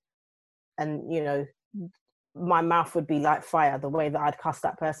happen there. And, you know, my mouth would be like fire the way that I'd cuss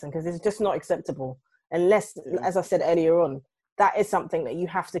that person, because it's just not acceptable. Unless, as I said earlier on, that is something that you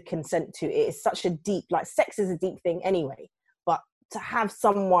have to consent to. It is such a deep, like, sex is a deep thing anyway. But to have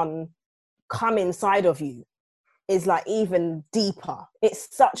someone come inside of you is, like, even deeper.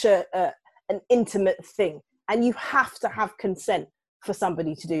 It's such an intimate thing, and you have to have consent for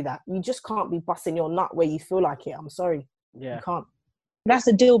somebody to do that. You just can't be busting your nut where you feel like it. I'm sorry. Yeah, you can't. That's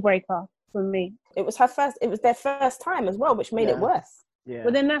a deal breaker for me. It was their first time as well, which made it worse. Yeah.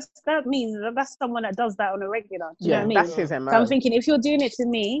 But then that means that's someone that does that on a regular. Do you know what I mean? That's his MO. So I'm thinking, if you're doing it to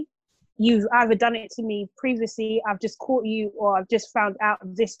me, you've either done it to me previously, I've just caught you, or I've just found out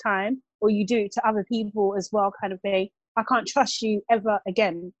this time, or you do it to other people as well, kind of thing. I can't trust you ever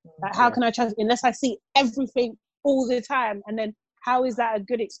again. Like, how can I trust, unless I see everything all the time? And then how is that a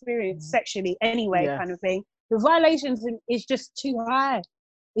good experience sexually anyway, kind of thing? The violations is just too high.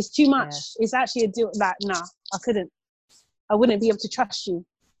 It's too much. It's actually a deal. Like, nah, I wouldn't be able to trust you.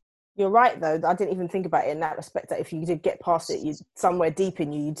 You're right, though. I didn't even think about it in that respect, that if you did get past it, you'd somewhere deep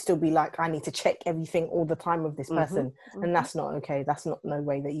in you, you'd still be like, I need to check everything all the time with this person. And that's not okay. That's not no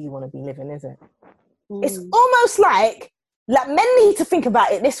way that you want to be living, is it? It's almost like men need to think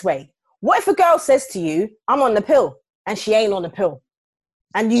about it this way. What if a girl says to you, I'm on the pill, and she ain't on the pill,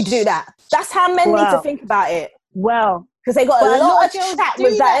 and you do that? That's how men need to think about it. Well, because they got a lot of chat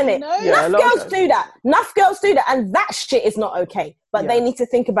with that, innit? Enough girls do that. Enough girls do that, and that shit is not okay. But they need to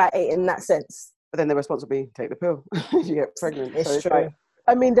think about it in that sense. But then the response will be, take the pill if you get pregnant. It's true. Like,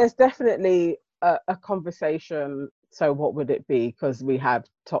 I mean, there's definitely a conversation. So what would it be? Because we have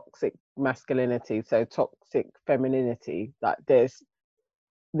toxic masculinity, so toxic femininity. Like, there's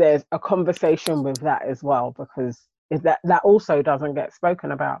a conversation with that as well, because that also doesn't get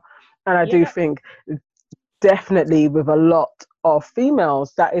spoken about. And I do think definitely with a lot of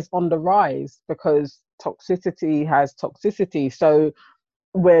females that is on the rise, because toxicity has toxicity. So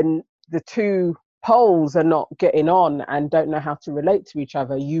when the two poles are not getting on and don't know how to relate to each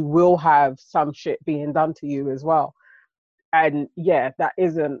other, you will have some shit being done to you as well. And that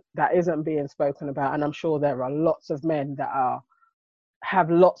isn't being spoken about. And I'm sure there are lots of men that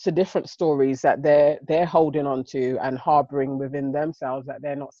have lots of different stories that they're holding on to and harboring within themselves that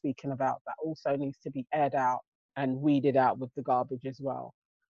they're not speaking about, that also needs to be aired out and weeded out with the garbage as well.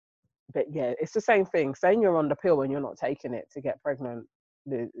 But it's the same thing. Saying you're on the pill and you're not taking it to get pregnant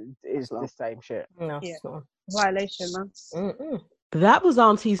is the same shit. No, it's not. Violation, man. That was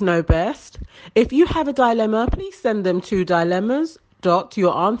Aunties Know Best. If you have a dilemma, please send them to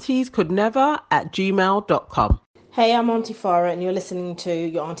dilemmas.yourauntiescouldnever@gmail.com. Hey, I'm Auntie Farah, and you're listening to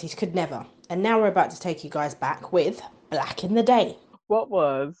Your Aunties Could Never. And now we're about to take you guys back with Black in the Day. What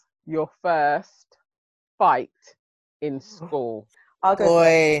was your first fight in school? I'll go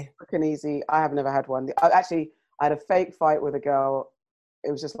Boy. quick and easy. I have never had one. I had a fake fight with a girl.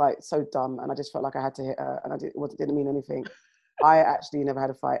 It was just like so dumb, and I just felt like I had to hit her, and it didn't mean anything. I actually never had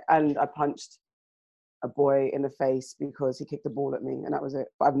a fight, and I punched a boy in the face because he kicked the ball at me, and that was it.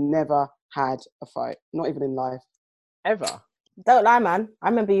 But I've never had a fight, not even in life. Ever? Don't lie, man. I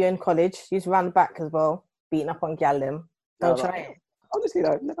remember you in college. You used to run the back as well, beating up on gal them. Don't try it. Honestly,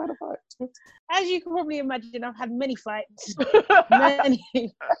 though, I've never had a fight. As you can probably imagine, I've had many fights.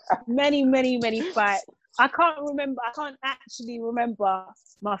 many fights. I can't actually remember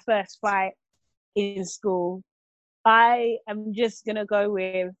my first fight in school. I am just going to go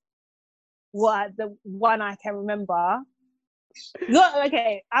with the one I can remember.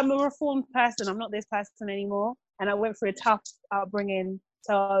 Okay, I'm a reformed person. I'm not this person anymore. And I went through a tough upbringing.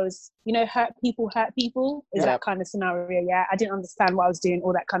 So I was, hurt people is that kind of scenario. Yeah. I didn't understand what I was doing,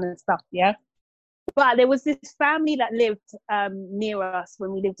 all that kind of stuff. Yeah. But there was this family that lived near us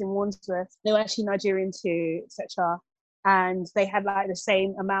when we lived in Wandsworth. They were actually Nigerian too, etc. And they had like the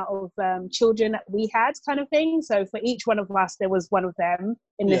same amount of children that we had, kind of thing. So for each one of us, there was one of them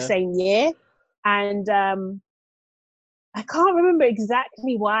in the same year. And I can't remember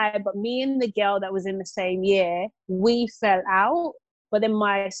exactly why, but me and the girl that was in the same year, we fell out. But then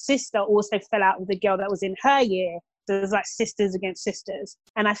my sister also fell out with the girl that was in her year. So it was like sisters against sisters.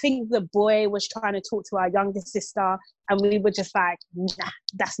 And I think the boy was trying to talk to our younger sister, and we were just like, nah,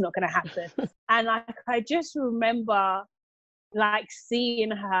 that's not going to happen. And I just remember like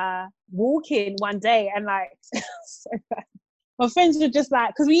seeing her walking one day and like, so bad. My friends were just like,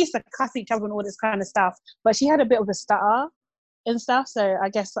 because we used to cuss each other and all this kind of stuff, but she had a bit of a stutter and stuff. So I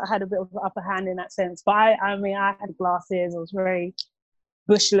guess I had a bit of an upper hand in that sense. But I had glasses. I was very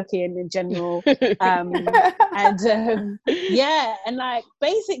bush looking in general. And like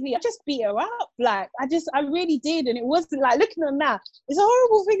basically I just beat her up. Like I really did. And it wasn't like, looking on now, it's a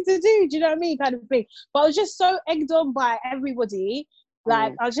horrible thing to do. Do you know what I mean? Kind of thing. But I was just so egged on by everybody.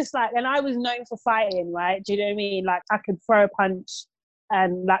 Like I was just like, and I was known for fighting, right? Do you know what I mean? Like I could throw a punch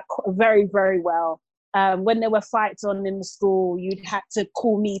and like very, very well. When there were fights on in the school, you'd had to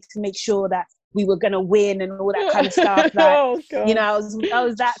call me to make sure that we were going to win and all that kind of stuff. Like, I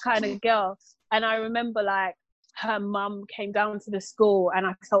was that kind of girl. And I remember like her mum came down to the school and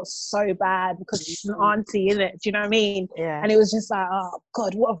I felt so bad because she's an auntie, innit? Do you know what I mean? Yeah. And it was just like, oh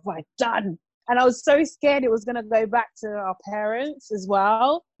God, what have I done? And I was so scared it was going to go back to our parents as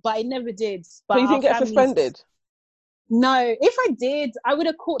well, but it never did. But so you didn't get suspended? No, if I did, I would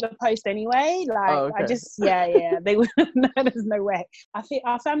have caught the post anyway. Like, I just, they would. No, there's no way. I think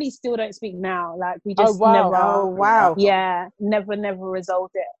our family still don't speak now. Like, we just never. Oh wow. Yeah, never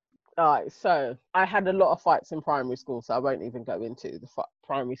resolved it. All right, so I had a lot of fights in primary school, so I won't even go into the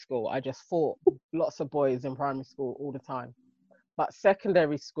primary school. I just fought lots of boys in primary school all the time. But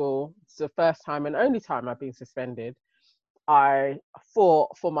secondary school, it's the first time and only time I've been suspended. I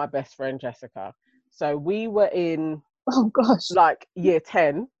fought for my best friend Jessica. So we were in like year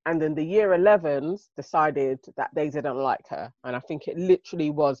 10, and then the year 11s decided that they didn't like her. And I think it literally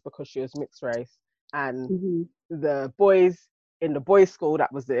was because she was mixed race. And the boys in the boys' school,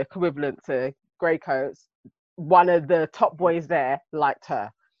 that was the equivalent to Greycoats, one of the top boys there liked her.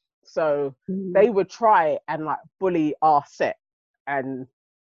 So they would try and like bully our set. And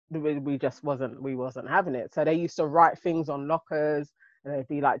we wasn't having it. So they used to write things on lockers, and they'd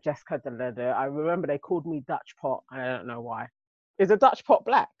be like, Jessica, da, da, da. I remember they called me Dutch pot, and I don't know why. Is a Dutch pot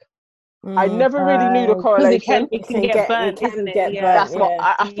black? I never really knew the correlation. It can get burnt. That's what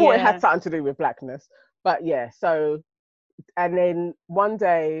I thought. It had something to do with blackness. But yeah, so, and then one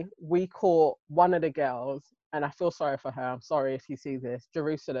day we caught one of the girls, and I feel sorry for her. I'm sorry if you see this.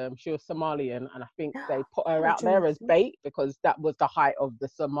 Jerusalem, she was Somalian, and I think they put her out there as bait because that was the height of the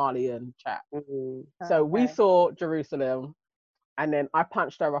Somalian chat. So we saw Jerusalem, and then I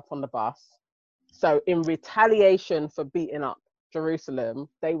punched her up on the bus. So in retaliation for beating up Jerusalem,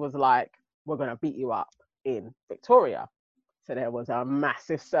 they was like, we're going to beat you up in Victoria. So there was a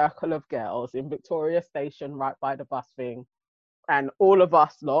massive circle of girls in Victoria Station right by the bus thing. And all of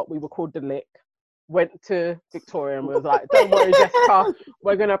us lot, we were called the Lick, went to Victoria and was like, don't worry, Jessica,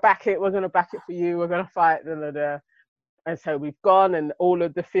 we're going to back it. We're going to back it for you. We're going to fight. Da, da, da. And so we've gone, and all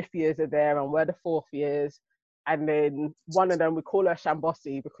of the 5th years are there, and we're the 4th years. And then one of them, we call her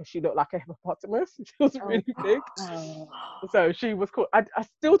Shambosi because she looked like a hippopotamus. She was really big. So she was called, I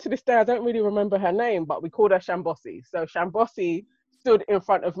still to this day, I don't really remember her name, but we called her Shambosi. So Shambosi stood in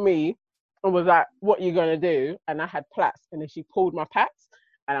front of me and was like, what are you going to do? And I had plaits, and then she pulled my plaits,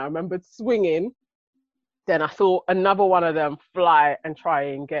 and I remembered swinging. Then I saw another one of them fly and try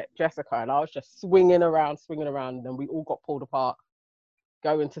and get Jessica, and I was just swinging around, and then we all got pulled apart,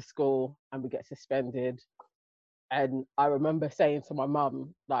 go into school, and we get suspended. And I remember saying to my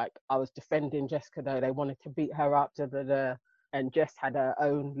mum, like, I was defending Jessica though, they wanted to beat her up, da, da, da. And Jess had her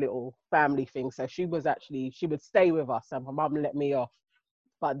own little family thing. So she would stay with us, and my mum let me off.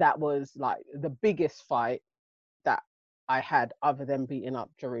 But that was like the biggest fight that I had, other than beating up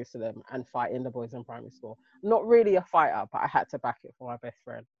Jerusalem and fighting the boys in primary school. Not really a fighter, but I had to back it for my best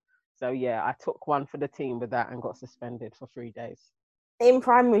friend. So yeah, I took one for the team with that and got suspended for 3 days. In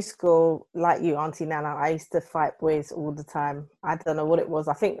primary school, like you, Auntie Nana, I used to fight boys all the time. I don't know what it was.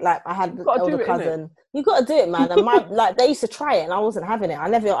 I think like I had an older cousin. You got to do it, man. And like they used to try it, and I wasn't having it. I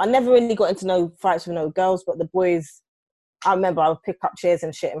never really got into no fights with no girls, but the boys I remember I would pick up chairs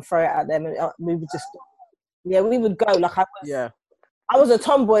and shit and throw it at them, and we would just, we would go. Like I was a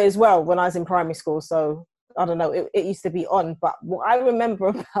tomboy as well when I was in primary school, so I don't know, it used to be on. But what I remember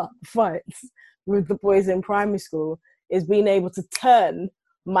about fights with the boys in primary school is being able to turn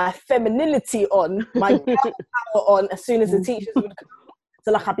my femininity on, my girl power on, as soon as the teachers would come.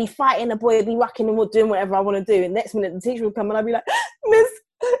 So like I'd be fighting, a boy would be whacking and doing whatever I want to do, and next minute the teacher would come and I'd be like, Miss,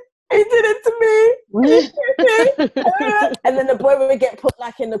 he did it to me. He did it to me. And then the boy would get put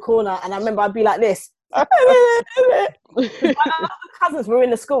like in the corner, and I remember I'd be like this. My other cousins were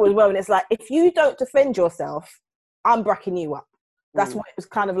in the school as well, and it's like, if you don't defend yourself, I'm bracking you up. That's what it was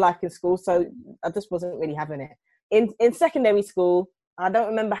kind of like in school. So I just wasn't really having it. In secondary school, I don't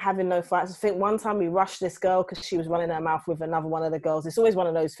remember having no fights. I think one time we rushed this girl because she was running her mouth with another one of the girls. It's always one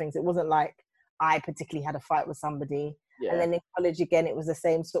of those things. It wasn't like I particularly had a fight with somebody. And then in college again, it was the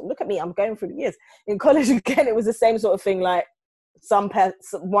same sort. Look at me, I'm going through the years. In college again, it was the same sort of thing. Like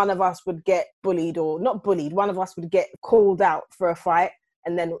one of us would get bullied, or not bullied. One of us would get called out for a fight,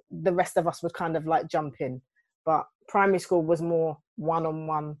 and then the rest of us would kind of like jump in. But primary school was more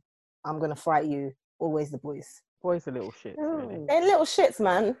one-on-one. I'm gonna fight you. Always the boys. Boys are little shits, really. They're little shits,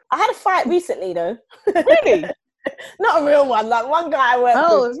 man. I had a fight recently, though. Really? Not a real one. Like one guy I worked with.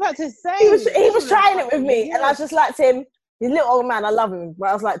 I was about to say. He was trying it with me, and I was just like to him, he's a little old man, I love him. But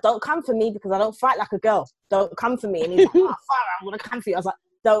I was like, don't come for me because I don't fight like a girl. Don't come for me. And he's like, oh, Farah, I'm going to come for you. I was like,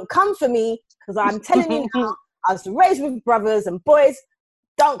 don't come for me because I'm telling you now, I was raised with brothers and boys.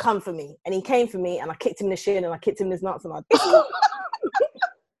 Don't come for me. And he came for me, and I kicked him in the shin, and I kicked him in his nuts, and I...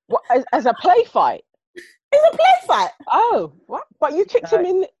 What, as a play fight? It's a play fight. Oh, what? But you kicked him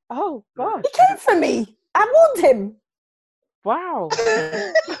in... Oh, God. He came for me. I warned him. Wow.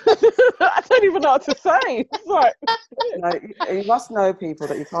 I don't even know what to say. It's like... No, you must know, people,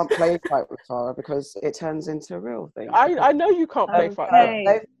 that you can't play fight with Farah because it turns into a real thing. I know you can't play fight.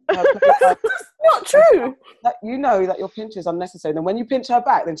 That's not true. You know that your pinch is unnecessary. And when you pinch her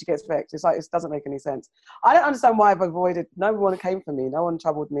back, then she gets vexed. It's like, it doesn't make any sense. I don't understand why I've avoided... No one came for me. No one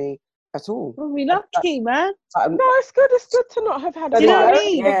troubled me at all. Well, we lucky, man. No, it's good. It's good to not have had. Do you know what I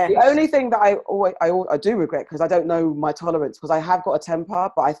mean? The only thing that I do regret, because I don't know my tolerance, because I have got a temper,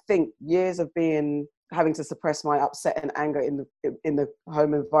 but I think years of having to suppress my upset and anger in the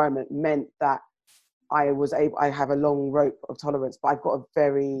home environment meant that I have a long rope of tolerance, but I've got a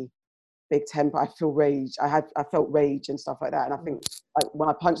very big temper. I feel rage. I felt rage and stuff like that. And I think like when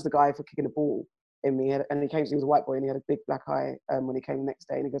I punched the guy for kicking a ball in me, and he was a white boy, and he had a big black eye when he came the next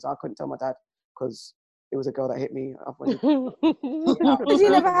day, and he goes, I couldn't tell my dad because it was a girl that hit me. Because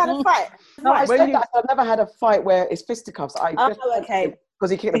you never had a fight. No, I said that. I've never had a fight where it's fisticuffs. Okay. Because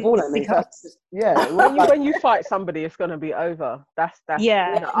he kicked the ball at me. When you fight somebody, it's going to be over. That's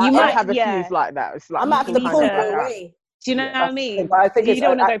yeah. You know, I might have a fuse like that. It's like I'm out for the pull away. Do you know what I mean? But I think you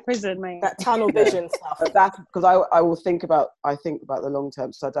don't want to go to prison, mate. That tunnel vision stuff. That's because I will think about the long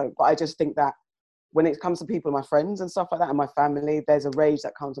term, so I don't. But I just think that when it comes to people, my friends and stuff like that, and my family, there's a rage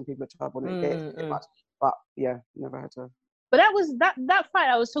that comes when people are trouble, and it gets too much. But yeah, never had to. But that was that fight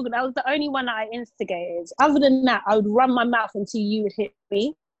I was talking. That was the only one that I instigated. Other than that, I would run my mouth until you would hit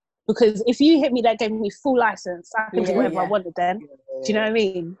me, because if you hit me, that gave me full license. I could do whatever I wanted then. Do you know what I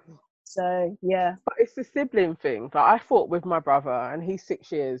mean? So yeah. But it's a sibling thing. Like I fought with my brother, and he's 6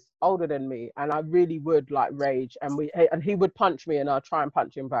 years older than me, and I really would like rage, and he would punch me, and I'll try and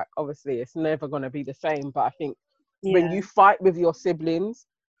punch him back. Obviously, it's never going to be the same. But I think when you fight with your siblings,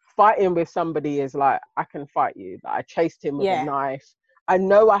 fighting with somebody is like, I can fight you. Like, I chased him with a knife. I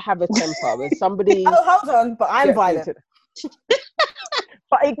know I have a temper. When somebody hold on, but I'm violent.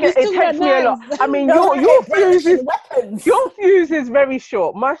 But it takes me a lot. I mean, your fuse is very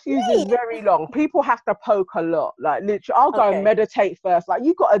short. My fuse is very long. People have to poke a lot. Like literally, I'll go and meditate first. Like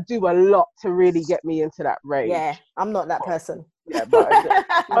you got to do a lot to really get me into that rage. Yeah, I'm not that person. Yeah, but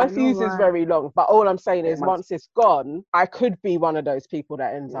my fuse is very long. But all I'm saying is, once it's gone, I could be one of those people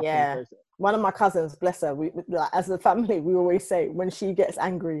that ends up in prison. One of my cousins, bless her, we, like, as a family, we always say when she gets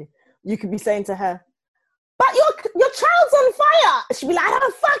angry, you could be saying to her, but your child's on fire. She'd be like, I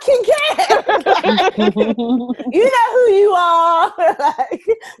don't fucking care. You know who you are.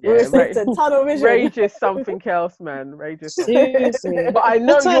 Tunnel vision. Rage is something else, man. Rage is something. But I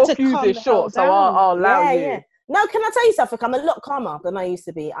know your fuse is short, so I'll allow you. Yeah. No, can I tell you something? I'm a lot calmer than I used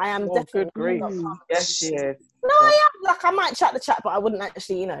to be. I am definitely good grief. Yes, she is. No, I am. Like, I might chat the chat, but I wouldn't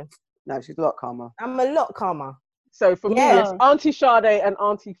actually, No, she's a lot calmer. I'm a lot calmer. So for me, it's Auntie Sade and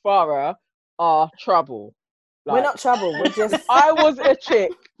Auntie Farah are trouble. Like, we're not trouble. We're just... I was a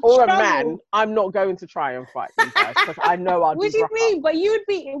chick or a struggle. man, I'm not going to try and fight you guys because I know I'd What be do you rough mean? up. But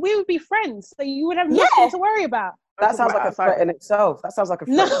we would be friends, so you would have Yeah. nothing to worry about. That sounds like a Outside. threat in itself. That sounds like a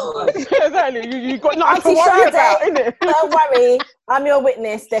threat. No. Exactly. You got nothing to Auntie worry Sade, about, innit? don't worry. I'm your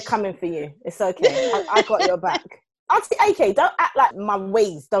witness. They're coming for you. It's okay. I got your back. Auntie AK, don't act like my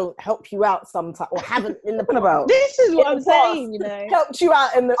ways don't help you out sometimes, or haven't in the What about? This is what In I'm the past. saying, you know. helped you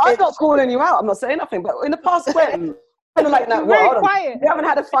out in the. I'm not calling you out. I'm not saying nothing. But in the past, when kind of like that, You're very hold on. quiet. We haven't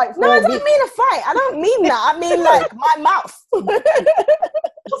had a fight for No, I a don't week. mean a fight. I don't mean that. I mean like my mouth.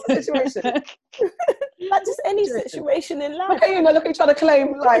 What's the situation? Like just any situation in life. Look at you, look at you trying to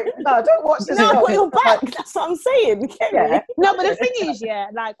claim, like, no, don't watch this. No, I stuff. got your back. That's what I'm saying. Get Yeah. me? No, but the thing is, yeah,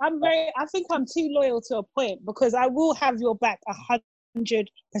 like I think I'm too loyal to a point, because I will have your back 100%.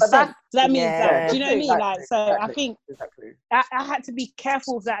 So that's- that means Yeah. that, do you know what I mean? Exactly, Like, so I exactly, think exactly. I had to be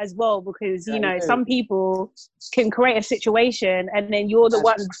careful of that as well, because, Yeah, you know, you do. some people can create a situation and then you're the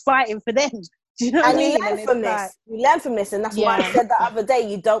one fighting for them. Do you know what I And mean? you learn it's from like, this. You learn from this, and that's why I Yeah. said the other day.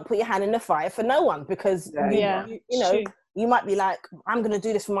 You don't put your hand in the fire for no one, because Yeah. you know true. you might be like, I'm gonna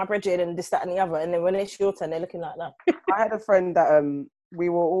do this for my Bridget and this, that, and the other, and then when it's your turn, they're looking like that. I had a friend that we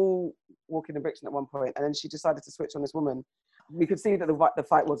were all walking in Brixton at one point, and then she decided to switch on this woman. We could see that the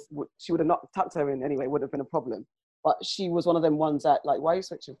fight was, she would have not tucked her in anyway, would have been a problem. But she was one of them ones that, like, why are you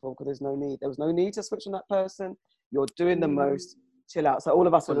switching for? Because there's no need. There was no need to switch on that person. You're doing the most. Chill out. So all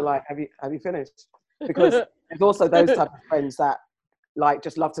of us were like, have you finished? Because there's also those type of friends that like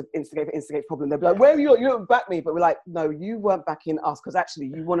just love to instigate problem. They'll be like, where are you? You don't back me. But we're like, no, you weren't backing us, because actually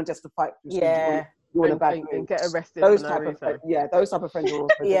you wanted just to fight. Yeah. You want to back me. and get arrested. Those for type no of reason. those type of friends are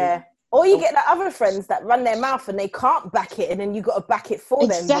also Yeah. Or you get the other friends that run their mouth and they can't back it, and then you got to back it for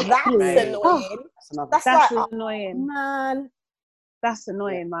them. Exactly. That's annoying. That's another. That's That's like, annoying. man. That's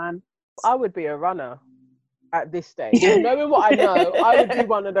annoying, man. I would be a runner at this stage. Knowing what I know, I would be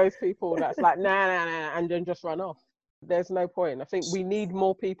one of those people that's like, nah, and then just run off. There's no point. I think we need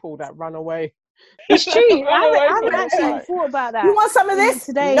more people that run away. It's true. Run away I from haven't the actually fight. thought about that. You want some of In this?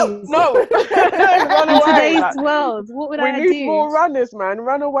 today's, No, run in away. today's Like, world, what would we I need do? more runners, man.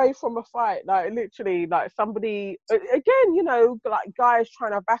 Run away from a fight. Like literally, like somebody again, you know, like guys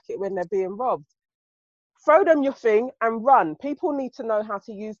trying to back it when they're being robbed. Throw them your thing and run. People need to know how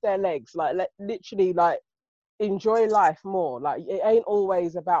to use their legs. Like literally, like enjoy life more. Like it ain't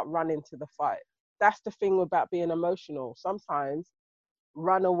always about running to the fight. That's the thing about being emotional. Sometimes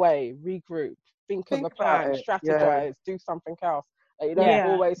run away, regroup, think of a Think plan, about it. strategize, do something else. Like, you don't Yeah.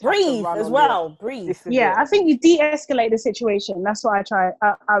 always have to Breathe run as on well. Breathe. this is Yeah, it. I think you de-escalate the situation. That's what I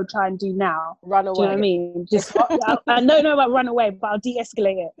would try and do now. Run Do you know what I away. mean? Just I don't know about run away, but I'll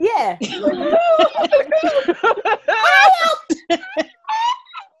de-escalate it. Yeah.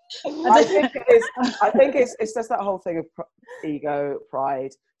 I think it's just that whole thing of ego,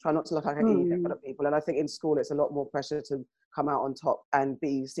 pride, try not to look like an idiot in front of people. And I think in school it's a lot more pressure to come out on top and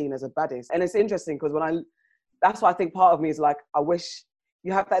be seen as a baddest. And it's interesting because that's why I think part of me is like, I wish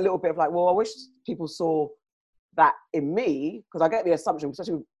you have that little bit of like, well, I wish people saw that in me, because I get the assumption,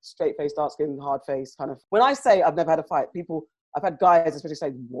 especially with straight face, dark skin, hard face kind of. When I say I've never had a fight, I've had guys especially say,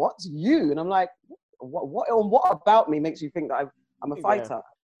 what, you? And I'm like, what about me makes you think that I'm a fighter? Yeah.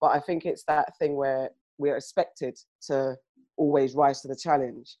 But I think it's that thing where we're expected to always rise to the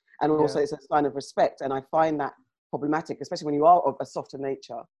challenge. And also it's a sign of respect. And I find that problematic, especially when you are of a softer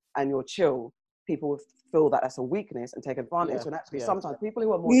nature and you're chill. People feel that that's a weakness and take advantage. And actually sometimes people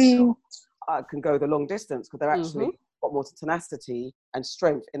who are more chill can go the long distance because they're actually got more tenacity and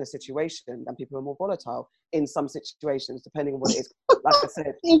strength in a situation than people who are more volatile in some situations, depending on what it is. Like I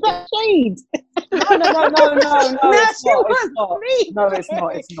said. Is that shade? No, That's it's not. No,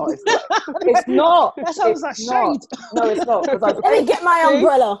 it's not. That sounds like shade. No, it's not. Let me get my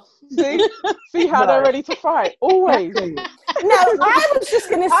umbrella. See how they're ready to fight. Always. No, I was just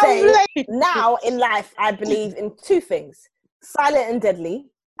going to say, now in life, I believe in two things: silent and deadly,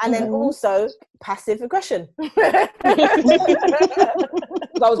 and then also passive aggression.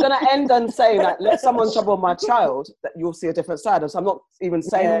 I was going to end on saying that let someone trouble my child, that you'll see a different side. So I'm not even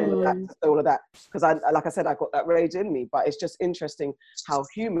saying all of that because like I said, I got that rage in me. But it's just interesting how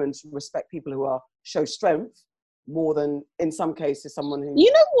humans respect people who show strength more than, in some cases, someone who.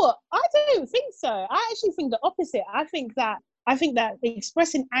 You know what? I don't think so. I actually think the opposite. I think that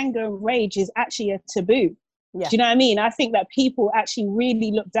expressing anger and rage is actually a taboo. Yeah. Do you know what I mean? I think that people actually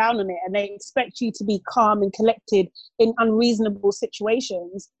really look down on it and they expect you to be calm and collected in unreasonable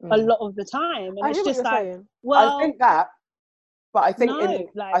situations a lot of the time. And it's just like, well, I think that, but I think no,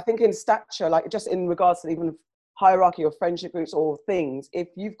 I think in stature, like just in regards to even hierarchy or friendship groups or things, if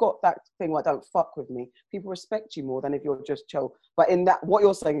you've got that thing like don't fuck with me, people respect you more than if you're just chill. But in that, what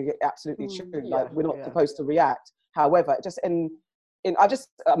you're saying is absolutely true. Yeah, Like, we're not supposed to react. However, just in I just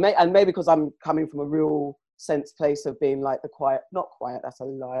and maybe because I'm coming from a real sense place of being like the quiet, not quiet, that's a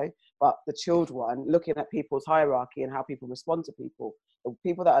lie, but the chilled one, looking at people's hierarchy and how people respond to people. The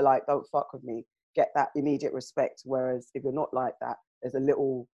people that are like, don't fuck with me, get that immediate respect. Whereas if you're not like that, there's a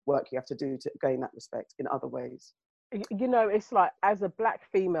little work you have to do to gain that respect in other ways. You know, it's like, as a black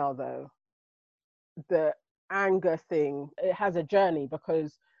female though, the anger thing, it has a journey,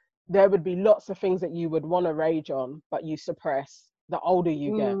 because there would be lots of things that you would want to rage on, but you suppress the older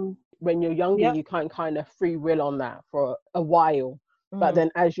you get. When you're younger, you can't kind of free will on that for a while. But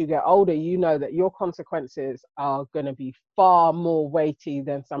then as you get older, you know that your consequences are going to be far more weighty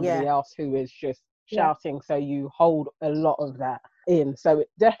than somebody else who is just shouting. So you hold a lot of that in. So it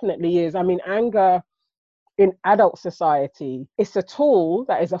definitely is. I mean, anger in adult society, it's a tool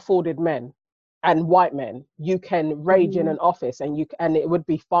that is afforded men and white men. You can rage in an office and it would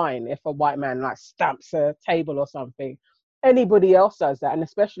be fine if a white man like stamps a table or something. Anybody else does that, and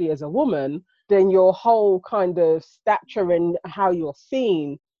especially as a woman, then your whole kind of stature and how you're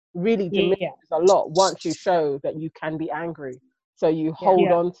seen really diminishes a lot once you show that you can be angry. So you hold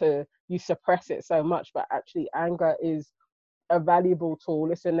on to, you suppress it so much, but actually anger is a valuable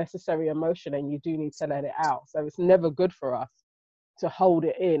tool. It's a necessary emotion, and you do need to let it out. So it's never good for us to hold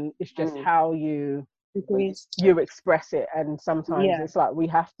it in. It's just how you express it, and sometimes it's like we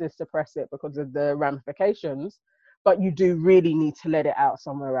have to suppress it because of the ramifications, but you do really need to let it out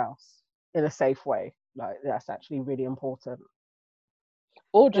somewhere else in a safe way. Like, that's actually really important.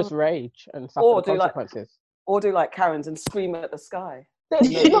 Or just rage and suffer the consequences. Or do like Karens and scream at the sky.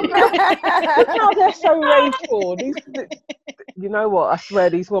 Look how they're so rageful. You know what? I swear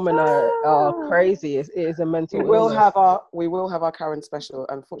these women are crazy. It is a mental illness. We will have our Karen special.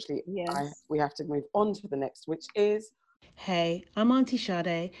 Unfortunately, we have to move on to the next, which is... Hey, I'm Auntie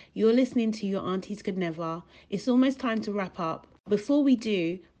Sade. You're listening to Your Aunties Could Never. It's almost time to wrap up. Before we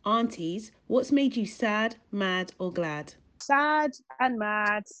do, aunties, what's made you sad, mad, or glad? Sad and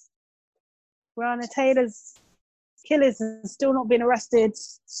mad. Breonna Taylor's killers have still not been arrested.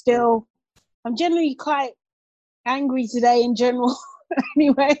 Still, I'm generally quite angry today in general.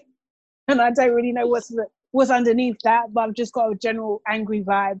 Anyway, and I don't really know what's underneath that, but I've just got a general angry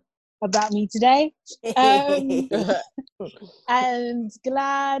vibe about me today. And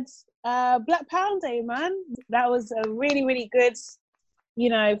glad Black Pound Day, man. That was a really, really good,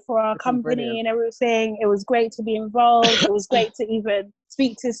 for our company and everything. It was great to be involved. It was great to even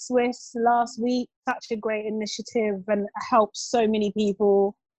speak to Swiss last week. Such a great initiative and helps so many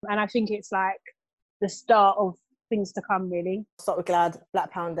people. And I think it's like the start of things to come, really. So glad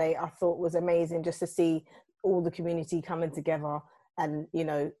Black Pound Day, I thought, was amazing, just to see all the community coming together and,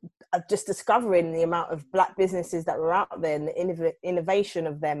 just discovering the amount of Black businesses that were out there and the innovation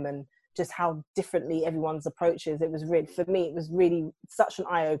of them, and just how differently everyone's approaches. It was really, for me, it was really such an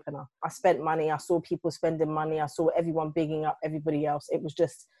eye-opener. I spent money, I saw people spending money, I saw everyone bigging up everybody else. It was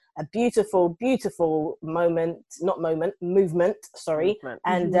just a beautiful, beautiful movement, sorry.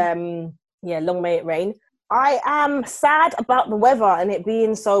 And long may it rain. I am sad about the weather and it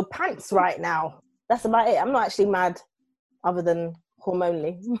being so pants right now. That's about it. I'm not actually mad other than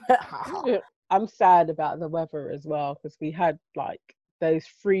hormonally. I'm sad about the weather as well, because we had like those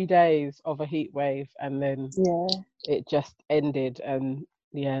 3 days of a heat wave and then it just ended, and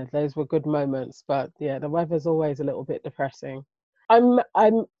those were good moments, but the weather's always a little bit depressing. I'm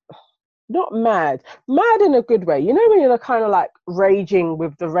not mad in a good way, when you're kind of like raging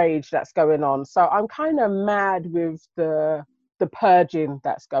with the rage that's going on. So I'm kind of mad with the purging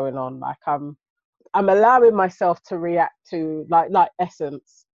that's going on. Like I'm allowing myself to react to like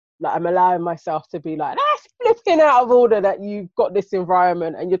Essence. Like I'm allowing myself to be like, that's flipping out of order that you've got this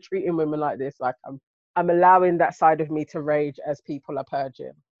environment and you're treating women like this. Like I'm allowing that side of me to rage as people are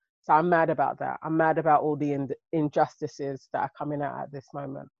purging. So I'm mad about that. I'm mad about all the injustices that are coming out at this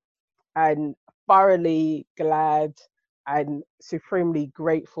moment. And thoroughly glad and supremely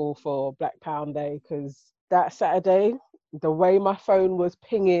grateful for Black Pound Day, because that Saturday, the way my phone was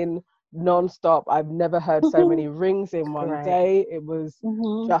pinging non-stop, I've never heard so many rings in one day. It was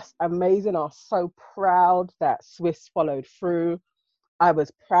just amazing. I was so proud that Swiss followed through. I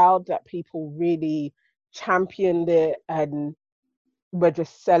was proud that people really championed it and were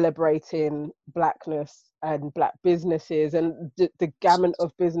just celebrating Blackness and Black businesses and the gamut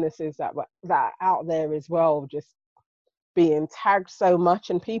of businesses that are out there as well, just being tagged so much,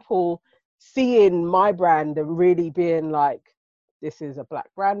 and people seeing my brand and really being like, this is a Black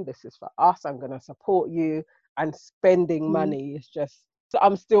brand, this is for us, I'm going to support you. and spending money is just, so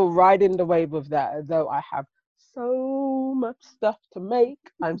I'm still riding the wave of that, although I have so much stuff to make.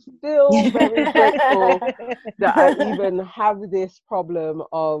 I'm still very grateful that I even have this problem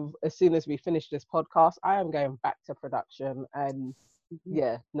of, as soon as we finish this podcast, I am going back to production. And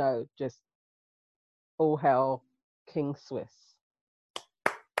yeah, no, just all hell King Swiss.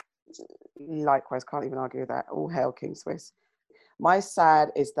 Likewise, can't even argue with that. All hail King Swiss. My sad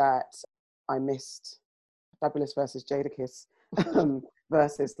is that I missed Fabulous versus Jadakiss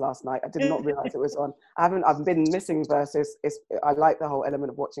versus last night. I did not realise it was on. I've been missing versus. I like the whole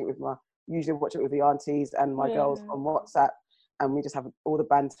element of watching it with usually watch it with the aunties and my girls on WhatsApp, and we just have all the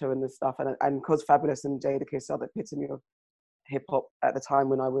banter and the stuff. And because Fabulous and Jadakiss are the epitome of hip hop at the time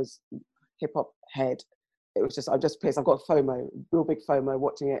when I was hip hop head, it was just, I'm just pissed. I've got FOMO, real big FOMO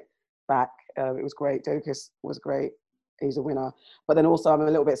watching it back. It was great. Jadakiss was great. He's a winner. But then also I'm a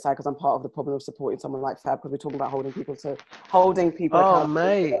little bit sad because I'm part of the problem of supporting someone like Fab, because we're talking about holding people accountable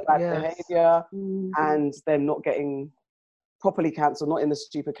for bad behaviour, and them not getting properly cancelled, not in the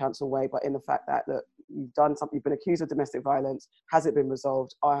stupid cancel way, but in the fact that you've done something, you've been accused of domestic violence, has it been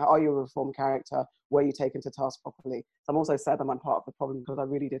resolved? Are you a reformed character? Were you taken to task properly? So I'm also sad that I'm part of the problem, because I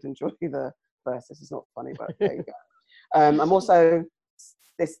really did enjoy the verses. It's not funny, but there you go. I'm also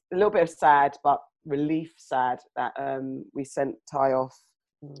a little bit of sad, but relief sad that we sent Ty off,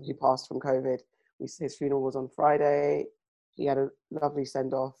 who passed from COVID. His funeral was on Friday. He had a lovely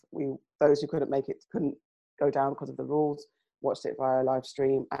send-off. Those who couldn't make it, couldn't go down because of the rules, watched it via live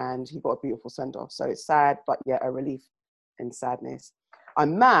stream, and he got a beautiful send-off. So it's sad, but yet a relief in sadness.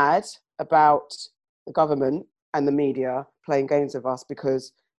 I'm mad about the government and the media playing games with us,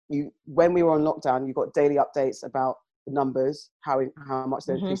 because when we were on lockdown, you got daily updates about the numbers, how much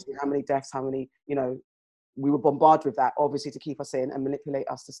they're increasing, how many deaths, how many, we were bombarded with that, obviously, to keep us in and manipulate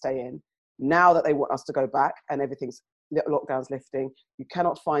us to stay in. Now that they want us to go back and everything's, lockdown's lifting, you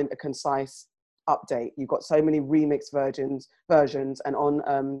cannot find a concise update. You've got so many remixed versions, and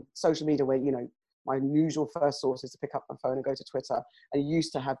on social media where, my usual first source is to pick up my phone and go to Twitter, and you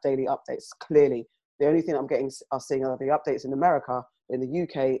used to have daily updates. Clearly, the only thing I'm seeing are the updates in America. In the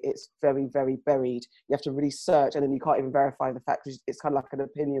UK, it's very, very buried. You have to really search, and then you can't even verify the fact. It's kind of like an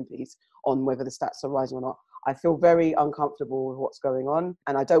opinion piece on whether the stats are rising or not. I feel very uncomfortable with what's going on,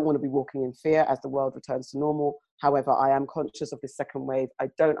 and I don't want to be walking in fear as the world returns to normal. However, I am conscious of this second wave. I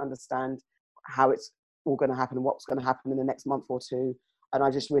don't understand how it's all going to happen and what's going to happen in the next month or two. And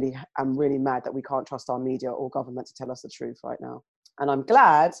I'm really mad that we can't trust our media or government to tell us the truth right now. And I'm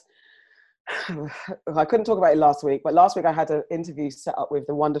glad, I couldn't talk about it last week, but last week I had an interview set up with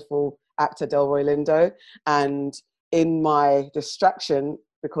the wonderful actor Delroy Lindo. And in my distraction,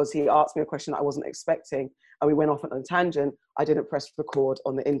 because he asked me a question I wasn't expecting, and we went off on a tangent, I didn't press record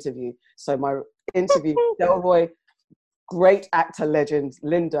on the interview. So my interview, Delroy, great actor legend,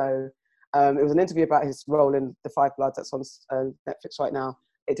 Lindo, it was an interview about his role in The Five Bloods that's on Netflix right now.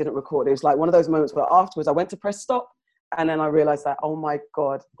 It didn't record. It was like one of those moments where afterwards I went to press stop, and then I realized that, oh my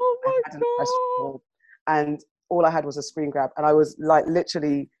God, I hadn't pressed record. And all I had was a screen grab. And I was like,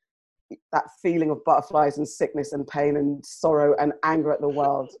 literally, that feeling of butterflies and sickness and pain and sorrow and anger at the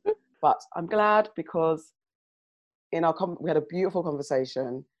world. But I'm glad, because we had a beautiful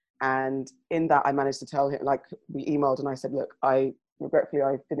conversation. And in that, I managed to tell him, like, we emailed and I said, look, regretfully,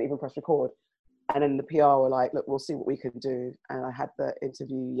 I didn't even press record. And then the PR were like, look, we'll see what we can do. And I had the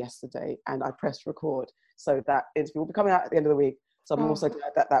interview yesterday and I pressed record. So that interview will be coming out at the end of the week. So I'm also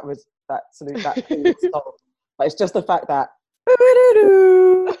glad that was that salute, that thing was solved. But it's just the fact that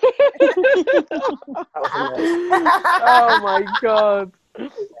oh my God.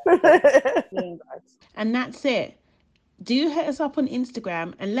 And that's it. Do hit us up on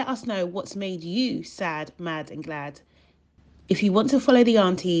Instagram and let us know what's made you sad, mad and glad. If you want to follow the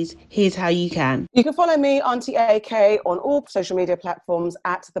aunties, here's how you can. You can follow me, Auntie AK, on all social media platforms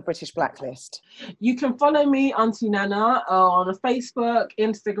at The British Blacklist. You can follow me, Auntie Nana, on Facebook,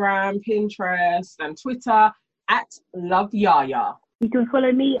 Instagram, Pinterest and Twitter at Love Yaya. You can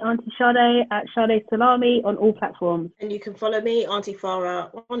follow me, Auntie Sade, at Sade Salami on all platforms. And you can follow me, Auntie Farah,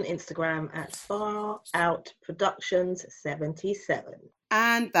 on Instagram at Far Out Productions 77.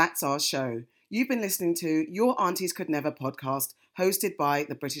 And that's our show. You've been listening to Your Aunties Could Never podcast, hosted by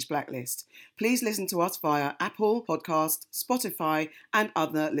The British Blacklist. Please listen to us via Apple Podcast, Spotify, and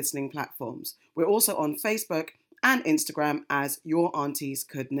other listening platforms. We're also on Facebook and Instagram as Your Aunties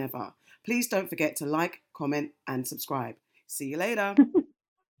Could Never. Please don't forget to like, comment, and subscribe. See you later.